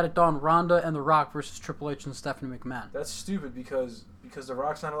they could get it done, Ronda and The Rock versus Triple H and Stephanie McMahon. That's stupid because The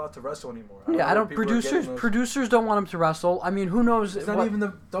Rock's not allowed to wrestle anymore. I don't. Producers don't want him to wrestle. I mean, who knows? It's not even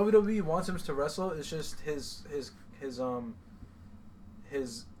the WWE wants him to wrestle. It's just his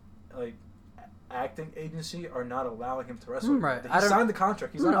like acting agency are not allowing him to wrestle. Right. He signed the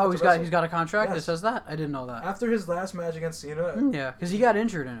contract. He's not allowed to he's got a contract Yes. that says that. I didn't know that. After his last match against Cena, Yeah, because he got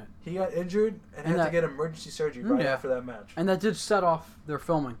injured in it, he got injured and had to get emergency surgery right after that match. and that did set off their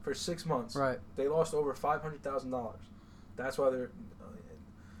filming. For 6 months. Right. They lost over $500,000. That's why they're.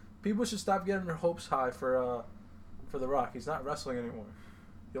 People should stop getting their hopes high for The Rock. He's not wrestling anymore.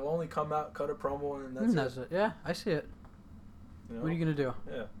 He'll only come out, cut a promo, and that's it. Yeah, I see it. You know? What are you gonna do?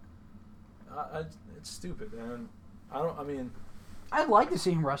 Yeah. It's stupid, and I'd like to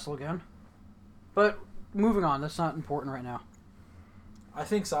see him wrestle again, but moving on. That's not important right now. I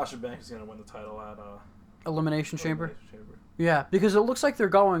think Sasha Banks is gonna win the title at Elimination Chamber. Elimination Chamber. Yeah, because it looks like they're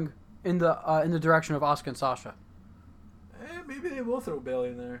going in the direction of Asuka and Sasha. Maybe they will throw Bailey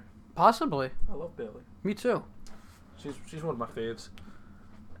in there. Possibly. I love Bailey. Me too. She's one of my faves.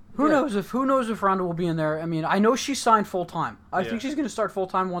 Who knows if Ronda will be in there? I mean, I know she signed full time. I think she's going to start full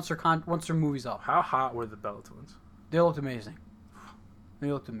time once her movie's up. How hot were the Bella Twins? They looked amazing.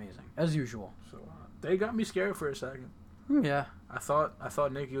 As usual. So they got me scared for a second. Yeah. I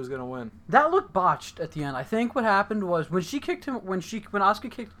thought Nikki was gonna win. That looked botched at the end. I think what happened was when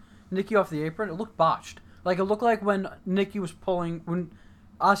Asuka kicked Nikki off the apron, it looked botched. Like it looked like when Asuka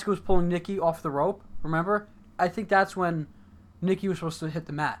was pulling Nikki off the rope. Remember? I think that's when Nikki was supposed to hit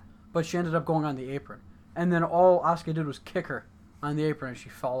the mat, but she ended up going on the apron, and then all Asuka did was kick her on the apron, and she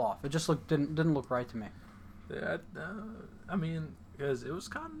fell off. It just didn't look right to me. Yeah, I mean, because it was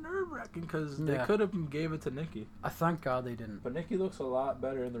kind of nerve wracking because they could have gave it to Nikki. I thank God they didn't. But Nikki looks a lot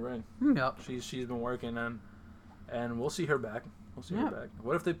better in the ring. Yep. She's been working and we'll see her back. Her back.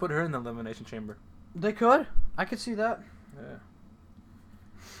 What if they put her in the Elimination Chamber? They could. I could see that. Yeah.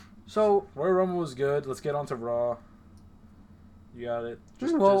 So Royal Rumble was good. Let's get on to Raw. You got it.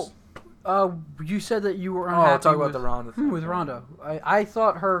 You said that you were unhappy. I'll talk about the Ronda thing. With Ronda. I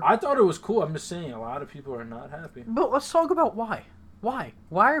thought it was cool. I'm just saying a lot of people are not happy. But let's talk about why. Why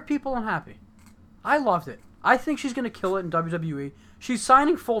are people unhappy? I loved it. I think she's going to kill it in WWE. She's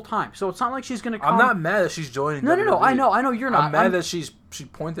signing full time, so it's not like she's going to come... I'm not mad that she's joining WWE. No, I know you're not. I'm mad that she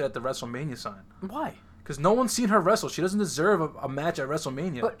pointed at the WrestleMania sign. Why? Because no one's seen her wrestle. She doesn't deserve a match at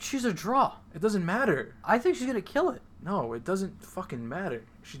WrestleMania. But she's a draw. It doesn't matter. I think she's going to kill it. No, it doesn't fucking matter.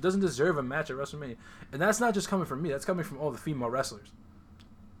 She doesn't deserve a match at WrestleMania. And that's not just coming from me. That's coming from all the female wrestlers.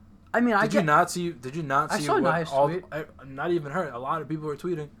 I mean, Did you not see I saw Nia's tweet. Not even her. A lot of people were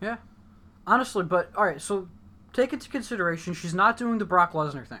tweeting. Yeah. Honestly, but all right, so take into consideration she's not doing the Brock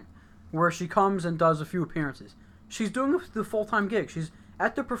Lesnar thing where she comes and does a few appearances. She's doing the full-time gig. She's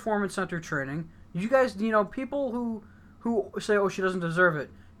at the Performance Center training. You guys, people who say, "Oh, she doesn't deserve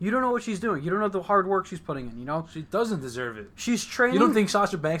it." You don't know what she's doing. You don't know the hard work she's putting in, She doesn't deserve it. She's training. You don't think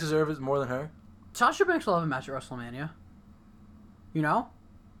Sasha Banks deserves it more than her? Sasha Banks will have a match at WrestleMania.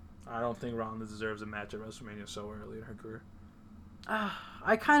 I don't think Ronda deserves a match at WrestleMania so early in her career.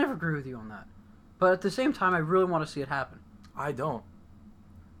 I kind of agree with you on that. But at the same time, I really want to see it happen. I don't.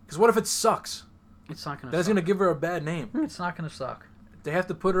 Because what if it sucks? It's not going to That's going to give her a bad name. It's not going to suck. They have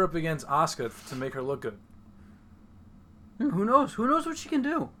to put her up against Asuka to make her look good. Who knows? Who knows what she can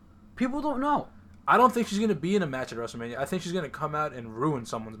do? People don't know. I don't think she's going to be in a match at WrestleMania. I think she's going to come out and ruin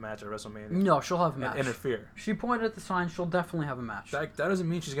someone's match at WrestleMania. No, she'll have a match. And interfere. She pointed at the sign. She'll definitely have a match. That doesn't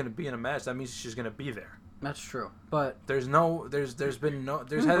mean she's going to be in a match. That means she's going to be there. That's true. But there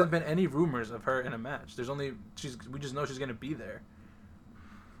hasn't been any rumors of her in a match. We just know she's going to be there.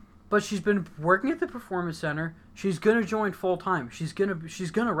 But she's been working at the Performance Center. She's gonna join full time. She's gonna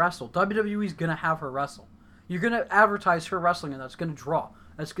wrestle. WWE's gonna have her wrestle. You're gonna advertise her wrestling, and that's gonna draw.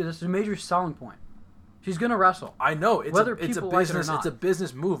 That's a major selling point. She's gonna wrestle. I know it's whether a business. like it or not. It's a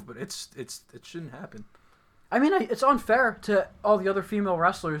business move, but it shouldn't happen. I mean, it's unfair to all the other female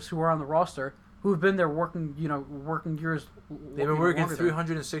wrestlers who are on the roster who've been there working years. They've been working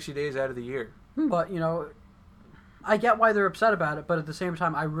 360 days out of the year. But I get why they're upset about it, but at the same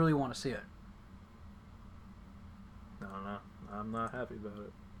time, I really want to see it. No, I'm not happy about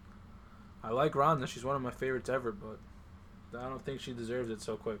it. I like Ronda. She's one of my favorites ever, but I don't think she deserves it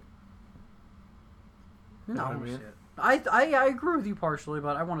so quick. No, I want to see it. I agree with you partially,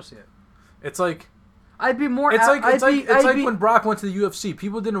 but I want to see it. It's like I'd be more. it's like when Brock went to the UFC.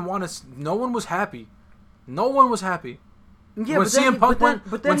 People didn't want to. No one was happy. No one was happy. Yeah, when but then, CM Punk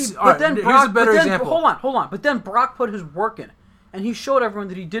but then, here's Brock, a better example. Hold on. But then Brock put his work in, and he showed everyone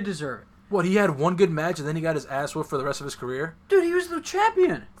that he did deserve it. What, he had one good match and then he got his ass whooped for the rest of his career? Dude, he was the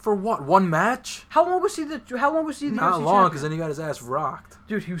champion. For what? One match? How long was he the Not long, because then he got his ass rocked.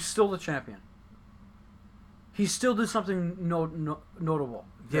 Dude, he was still the champion. He still did something notable.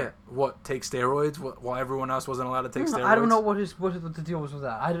 Yeah. What? Take steroids? While everyone else wasn't allowed to take steroids? I don't know what the deal was with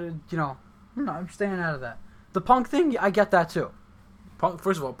that. I'm staying out of that. The Punk thing, I get that too.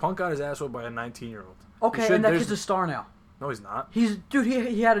 First of all, Punk got his ass whooped by a 19-year-old. Okay, and that kid's a star now. No, he's not.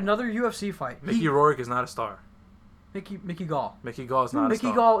 He had another UFC fight. Mickey Rourke is not a star. Mickey Gall. Mickey Gall is not a star.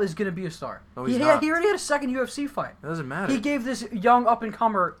 Mickey Gall is going to be a star. No, he's not. He already had a second UFC fight. It doesn't matter. He gave this young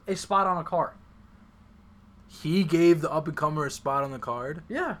up-and-comer a spot on a card. He gave the up-and-comer a spot on the card?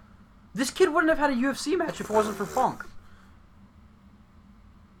 Yeah. This kid wouldn't have had a UFC match if it wasn't for Punk.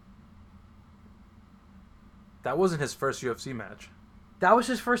 That wasn't his first UFC match. That was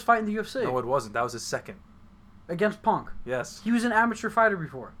his first fight in the UFC. No, it wasn't. That was his second. Against Punk. Yes. He was an amateur fighter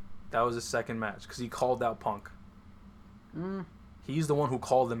before. That was his second match, because he called out Punk. Mm. He's the one who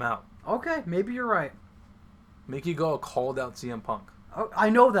called him out. Okay, maybe you're right. Mickey Gall called out CM Punk. Oh, I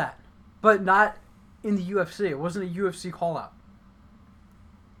know that. But not in the UFC. It wasn't a UFC call-out.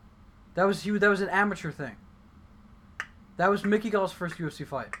 That was an amateur thing. That was Mickey Gall's first UFC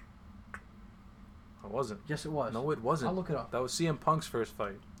fight. It wasn't. Yes, it was. No, it wasn't. I'll look it up. That was CM Punk's first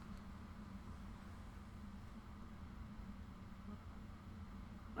fight.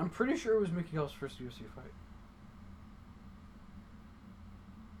 I'm pretty sure it was Mickey Gall's first UFC fight.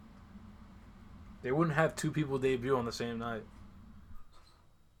 They wouldn't have two people debut on the same night.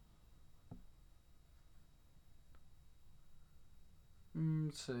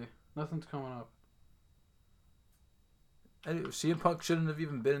 Let's see. Nothing's coming up. CM Punk shouldn't have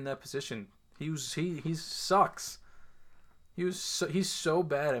even been in that position. He sucks. He's so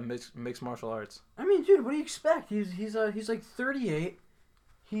bad at mixed martial arts. I mean, dude, what do you expect? He's like 38.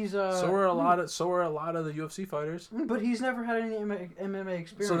 He's So are a lot of the UFC fighters. But he's never had any MMA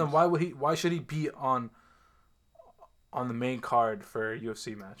experience. So then why should he be on the main card for a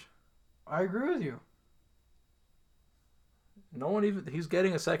UFC match? I agree with you. He's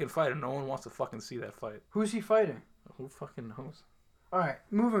getting a second fight and no one wants to fucking see that fight. Who's he fighting? Who fucking knows? All right,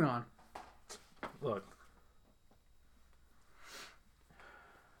 moving on. Look.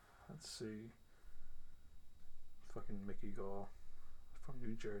 Let's see. Fucking Mickey Gall from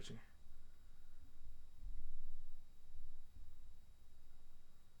New Jersey.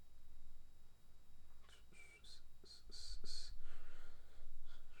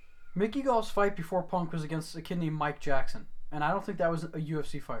 Mickey Gall's fight before Punk was against a kid named Mike Jackson. And I don't think that was a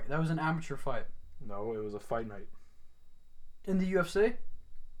UFC fight. That was an amateur fight. No, it was a fight night. In the UFC?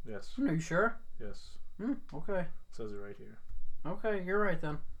 Yes. Are you sure? Yes. Okay. It says it right here. Okay, you're right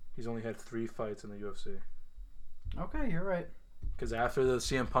then. He's only had 3 fights in the UFC. Okay, you're right. Because after the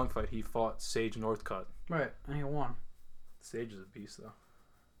CM Punk fight, he fought Sage Northcutt. Right, and he won. Sage is a beast, though.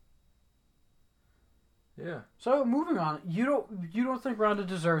 Yeah. So moving on, you don't think Ronda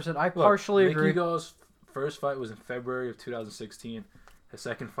deserves it? I partially agree. Mickey Gall's first fight was in February of 2016. His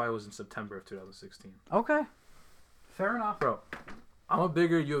second fight was in September of 2016. Okay, fair enough. Bro, I'm a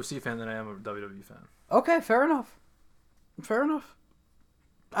bigger UFC fan than I am a WWE fan. Okay, fair enough. Fair enough.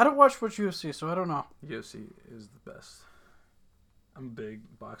 I don't watch much UFC, so I don't know. UFC is the best. I'm a big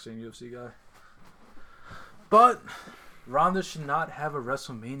boxing UFC guy. But Ronda should not have a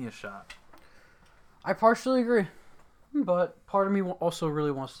WrestleMania shot. I partially agree. But part of me also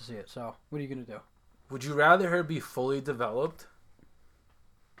really wants to see it, so what are you going to do? Would you rather her be fully developed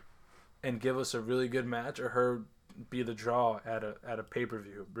and give us a really good match, or her be the draw at a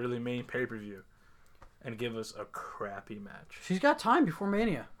pay-per-view, really main pay-per-view, and give us a crappy match? She's got time before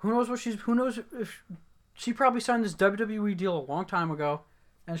Mania. Who knows if she probably signed this WWE deal a long time ago,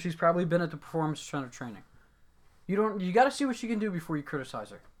 and she's probably been at the Performance Center training. You got to see what she can do before you criticize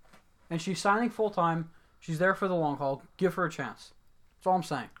her. And she's signing full-time. She's there for the long haul. Give her a chance. That's all I'm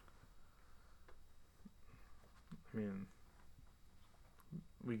saying. I mean,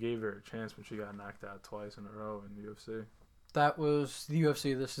 we gave her a chance when she got knocked out twice in a row in the UFC. That was the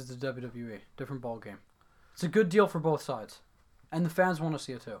UFC. This is the WWE. Different ball game. It's a good deal for both sides. And the fans want to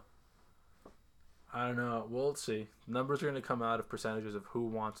see it too. I don't know. We'll see. Numbers are going to come out of percentages of who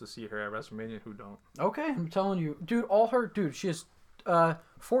wants to see her at WrestleMania and who don't. Okay, I'm telling you. Dude, she has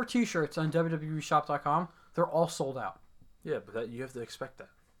 4 t-shirts on WWEshop.com. They're all sold out. Yeah, but you have to expect that.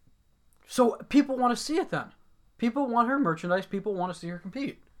 So people want to see it then. People want her merchandise. People want to see her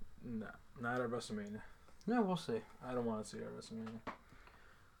compete. No, not at WrestleMania. Yeah, we'll see. I don't want to see her at WrestleMania.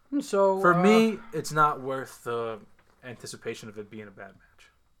 And so For me, it's not worth the anticipation of it being a bad match.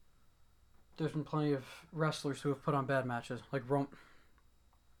 there's been plenty of wrestlers who have put on bad matches, like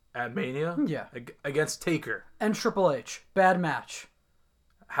At Mania? Yeah. Against Taker. And Triple H. Bad match.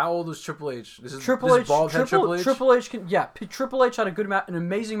 How old is Triple H? This is Triple this H. bald head Triple H? Triple H can. Yeah, Triple H had a good an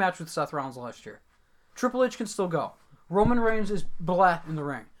amazing match with Seth Rollins last year. Triple H can still go. Roman Reigns is blah in the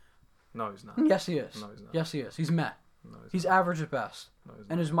ring. No, he's not. Yes, he is. No, he's not. Yes, he is. He's meh. No, He's not. average at best. No, he's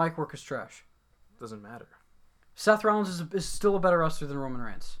And not. his mic work is trash. Doesn't matter. Seth Rollins is still a better wrestler than Roman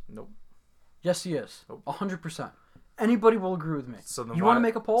Reigns. Nope. Yes, he is. Nope. 100%. Anybody will agree with me. So then You why, want to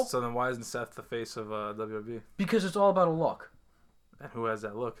make a poll? So then why isn't Seth the face of WWE? Because it's all about a look. And who has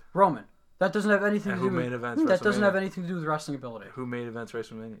that look? Roman. That doesn't have anything And to do who with main events that doesn't WrestleMania? have anything to do with wrestling ability. Who made events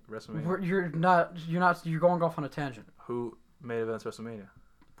WrestleMania? You're going off on a tangent. Who made events WrestleMania?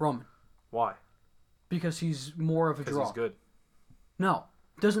 Roman. Why? Because he's more of a Because draw. he's good. No.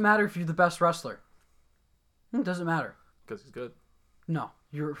 Doesn't matter if you're the best wrestler. It doesn't matter. Because he's good. No.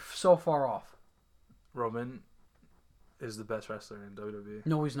 You're so far off. Roman is the best wrestler in WWE.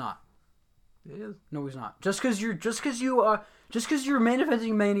 No, he's not. He is. No, he's not. Just because you're main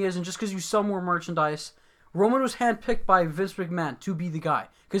eventing Manias and just because you sell more merchandise, Roman was handpicked by Vince McMahon to be the guy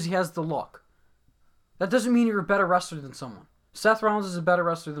because he has the look. That doesn't mean you're a better wrestler than someone. Seth Rollins is a better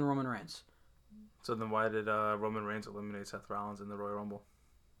wrestler than Roman Reigns. So then why did Roman Reigns eliminate Seth Rollins in the Royal Rumble?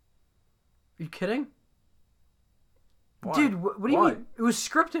 Are you kidding? Why? Dude, what do you Why? mean? It was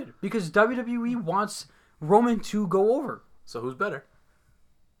scripted because WWE wants Roman to go over So who's better?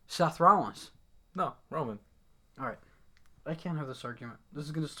 Seth Rollins. No, Roman. All right. I can't have this argument. This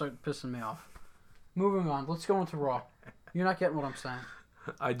is going to start pissing me off. Moving on. Let's go into Raw. You're not getting what I'm saying.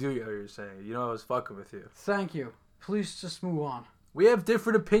 I do get what you're saying. You know I was fucking with you. Thank you. Please just move on. We have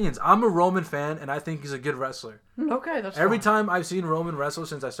different opinions. I'm a Roman fan, and I think he's a good wrestler. Okay, that's Every fine. time I've seen Roman wrestle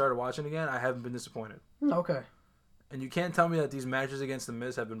since I started watching again, I haven't been disappointed. Okay. And you can't tell me that these matches against The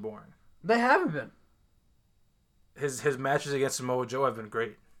Miz have been boring. They haven't been. His matches against Samoa Joe have been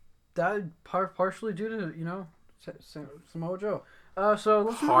great. That partially due to, Samoa Joe. So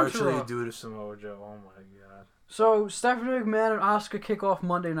let's move on to Partially Raw. due to Samoa Joe. Oh my god. So Stephanie McMahon and Asuka kick off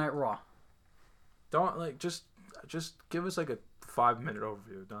Monday Night Raw. Don't just give us like a 5-minute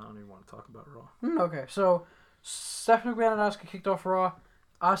overview. I don't even want to talk about Raw. Okay, so Stephanie McMahon and Asuka kicked off Raw.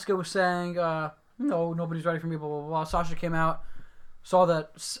 Asuka was saying, no, nobody's ready for me, blah, blah, blah. Sasha came out, saw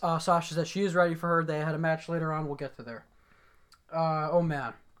that Sasha said she is ready for her. They had a match later on. We'll get to there. Oh,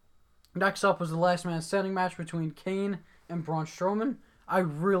 man. Next up was the last man standing match between Kane and Braun Strowman. I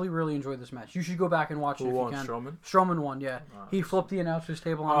really, really enjoyed this match. You should go back and watch it if you can. Strowman? Strowman won, yeah. Oh, He flipped the announcer's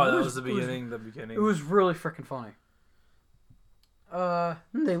table on Oh, him. that It was the beginning. It was really freaking funny.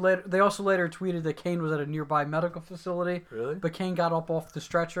 They also later tweeted that Kane was at a nearby medical facility, Really? but Kane got up off the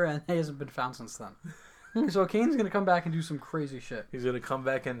stretcher and he hasn't been found since then. So Kane's gonna come back and do some crazy shit. He's gonna come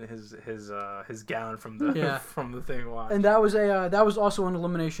back in his gown from the Yeah. from the thing. Watch. And that was also an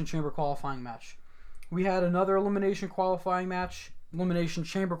Elimination Chamber qualifying match. We had another Elimination Chamber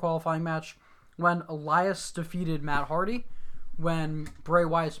qualifying match when Elias defeated Matt Hardy, when Bray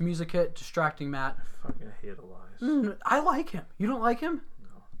Wyatt's music hit, distracting Matt. I fucking hate Elias. I like him. You don't like him?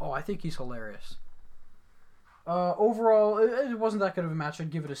 No. Oh, I think he's hilarious. Overall, it wasn't that good of a match.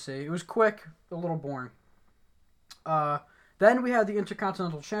 I'd give it a C. It was quick, a little boring. Then we had the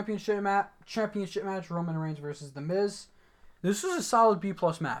Intercontinental Championship match, Roman Reigns versus The Miz. This was a solid B+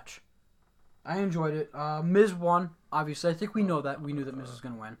 match. I enjoyed it. Miz won, obviously. I think we know that. We knew that Miz was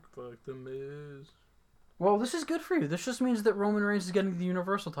going to win. Fuck the Miz. Well, this is good for you. This just means that Roman Reigns is getting the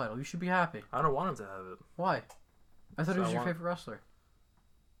Universal title. You should be happy. I don't want him to have it. Why? I thought he So was I your want- favorite wrestler.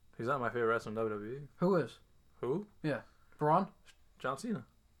 He's not my favorite wrestler in WWE. Who is? Who? Yeah. Braun? John Cena.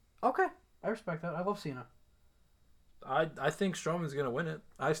 Okay. I respect that. I love Cena. I think Strowman's gonna win it.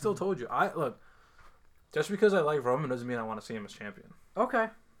 I still told you. Look. Just because I like Roman doesn't mean I want to see him as champion. Okay.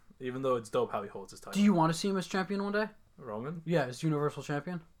 Even though it's dope how he holds his title. Do you want to see him as champion one day? Roman? Yeah, as Universal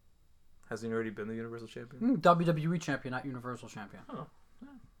Champion. Hasn't he already been the Universal Champion? WWE Champion, not Universal Champion. Oh. Yeah.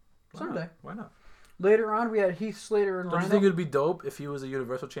 Why Someday. not? Why not? Later on, we had Heath Slater and Don't you Randall. think it'd be dope if he was a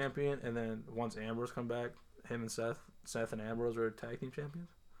Universal Champion and then once Ambrose come back, him and Seth and Ambrose were tag team champions?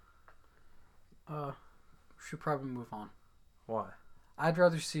 Should probably move on. Why? I'd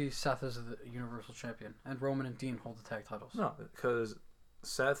rather see Seth as the Universal Champion and Roman and Dean hold the tag titles. No, because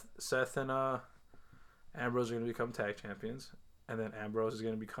Seth and Ambrose are going to become tag champions, and then Ambrose is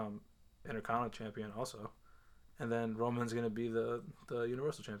going to become Intercontinental Champion also, and then Roman's going to be the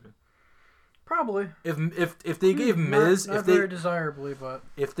Universal Champion. Probably. If they gave Miz not very desirably, but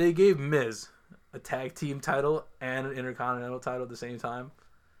if they gave Miz a tag team title and an intercontinental title at the same time,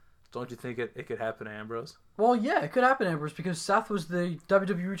 don't you think it could happen to Ambrose? well, yeah, it could happen, Ambrose, because Seth was the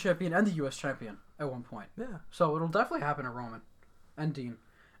WWE champion and the U.S. champion at one point. Yeah. So it'll definitely happen to Roman and Dean.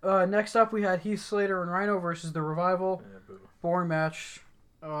 Next up, we had Heath Slater and Rhino versus the Revival. Yeah, boo. Boring match.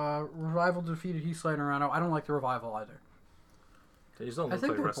 Revival defeated Heath Slater and Rhino. I don't like the Revival either. They just don't I look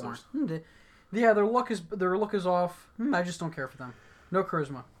think like they're wrestlers. boring. Yeah, their look is off. I just don't care for them. No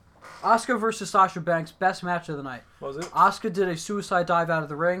charisma. Asuka versus Sasha Banks, best match of the night. What was it? Asuka did a suicide dive out of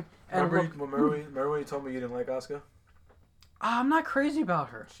the ring. And Remember when you told me you didn't like Asuka? I'm not crazy about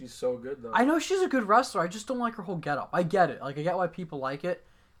her. She's so good, though. I know she's a good wrestler. I just don't like her whole getup. I get it. Like, I get why people like it.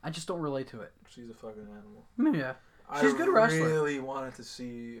 I just don't relate to it. She's a fucking animal. Yeah. She's a good wrestler. I really wanted to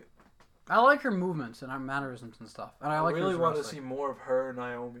see... I like her movements and her mannerisms and stuff. And I like really her wanted to wrestling. see more of her and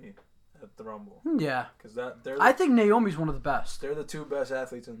Naomi at the Rumble. Yeah. Because they're I think Naomi's one of the best. they're the two best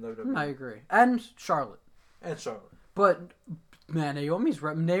athletes in WWE. I agree. And Charlotte. And Charlotte. But, man, Naomi is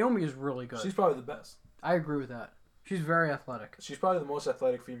really good. She's probably the best. I agree with that. She's very athletic. She's probably the most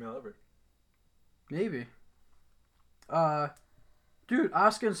athletic female ever. Maybe. Dude,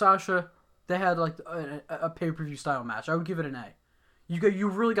 Asuka and Sasha, they had like a pay-per-view style match. I would give it an A. You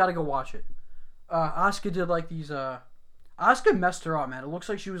really got to go watch it. Asuka did like these. Asuka messed her up, man. It looks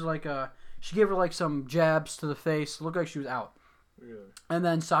like she was like she gave her like some jabs to the face. It looked like she was out. Really? And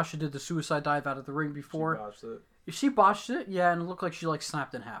then Sasha did the suicide dive out of the ring before. She botched it. If she botched it, yeah, and it looked like she like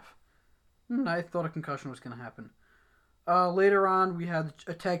snapped in half. I thought a concussion was gonna happen. Later on, we had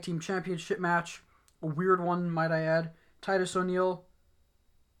a tag team championship match, a weird one, might I add. Titus O'Neil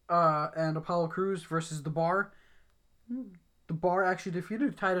and Apollo Crews versus The Bar. The Bar actually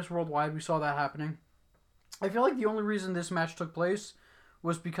defeated Titus Worldwide. We saw that happening. I feel like the only reason this match took place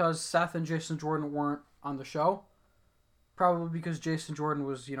was because Seth and Jason Jordan weren't on the show. Probably because Jason Jordan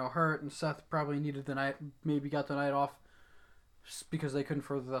was, hurt, and Seth probably needed the night, maybe got the night off, just because they couldn't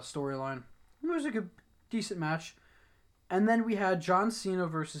further that storyline. It was a good, decent match. And then we had John Cena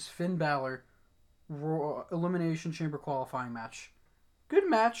versus Finn Balor, Elimination Chamber qualifying match. Good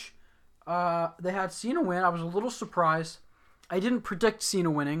match. They had Cena win. I was a little surprised. I didn't predict Cena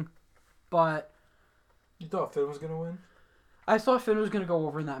winning, but You thought Finn was gonna win? I thought Finn was going to go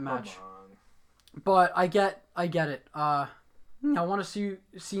over in that match. Come on. But I get it. I want to see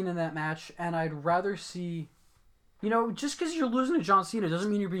Cena in that match, and I'd rather see, just because you're losing to John Cena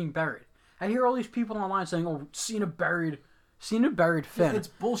doesn't mean you're being buried. I hear all these people online saying, "Oh, Cena buried Finn." Yeah, it's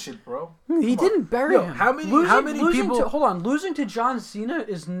bullshit, bro. He didn't bury him. How many people? Hold on, losing to John Cena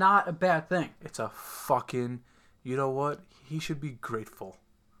is not a bad thing. It's a fucking. You know what? He should be grateful,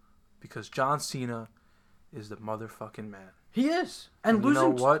 because John Cena is the motherfucking man. He is, and you know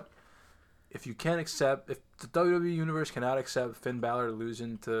losing. what? If the WWE universe cannot accept Finn Balor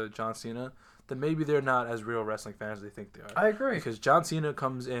losing to John Cena, then maybe they're not as real wrestling fans as they think they are. I agree. Because John Cena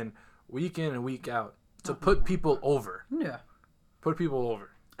comes in week and week out to put people over. Yeah. Put people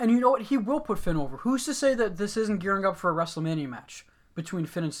over. And you know what? He will put Finn over. Who's to say that this isn't gearing up for a WrestleMania match between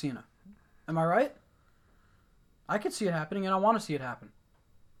Finn and Cena? Am I right? I could see it happening, and I want to see it happen.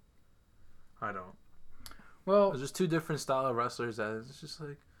 I don't. Well, There's just two different style of wrestlers that it's just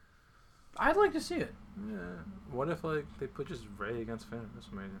like, I'd like to see it. yeah. What if they put just Ray against Finn? That's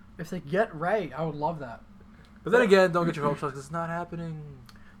amazing. If they get Ray, I would love that. But then again, don't get your hopes up because it's not happening.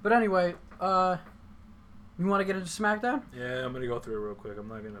 But anyway, you want to get into SmackDown? Yeah, I'm gonna go through it real quick. I'm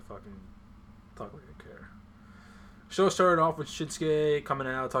not gonna fucking talk like I care. Show started off with Shinsuke coming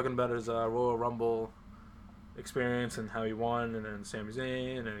out talking about his Royal Rumble experience and how he won, and then Sami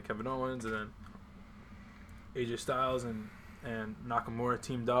Zayn and then Kevin Owens, and then AJ Styles and Nakamura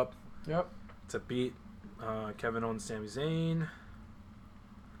teamed up. Yep. To beat Kevin Owens and Sami Zayn.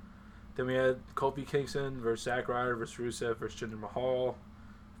 Then we had Kofi Kingston versus Zack Ryder versus Rusev versus Jinder Mahal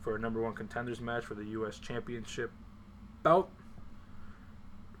for a number one contenders match for the U.S. Championship bout.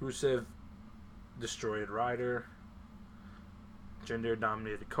 Rusev destroyed Ryder. Jinder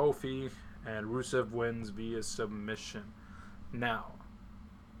dominated Kofi. And Rusev wins via submission. Now,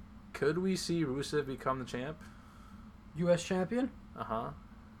 could we see Rusev become the champ? U.S. champion? Uh-huh.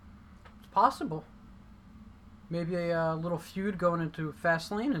 It's possible. Maybe a little feud going into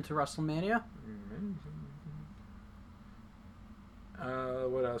Fastlane, into WrestleMania.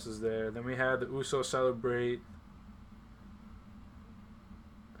 What else is there? Then we had the Usos celebrate.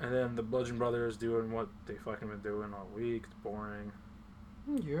 And then the Bludgeon Brothers doing what they fucking been doing all week. It's boring.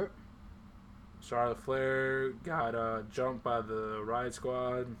 Yep. Charlotte Flair got jumped by the Riot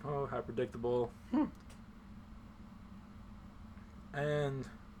Squad. Oh, how predictable. And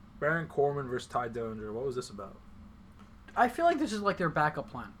Baron Corbin versus Ty Dillinger. What was this about? I feel like this is like their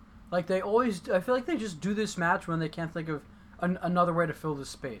backup plan. Like they always, I feel like they just do this match when they can't think of another way to fill this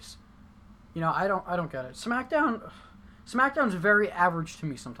space. You know, I don't get it. SmackDown's very average to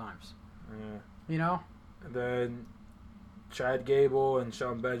me sometimes. Yeah. You know. And then Chad Gable and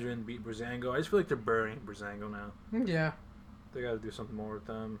Shelton Benjamin beat Breezango. I just feel like they're burying Breezango now. Yeah. They got to do something more with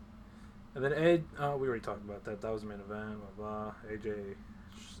them. And then Ed, we already talked about that. That was the main event. Blah blah. AJ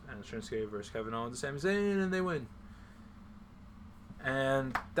and Shinsuke versus Kevin Owens, Sami Zayn, and they win.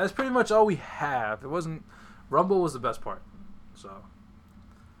 And that's pretty much all we have. It wasn't. Rumble was the best part. So.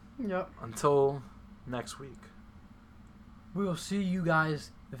 Yep. Until next week. We will see you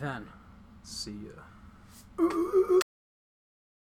guys then. See ya.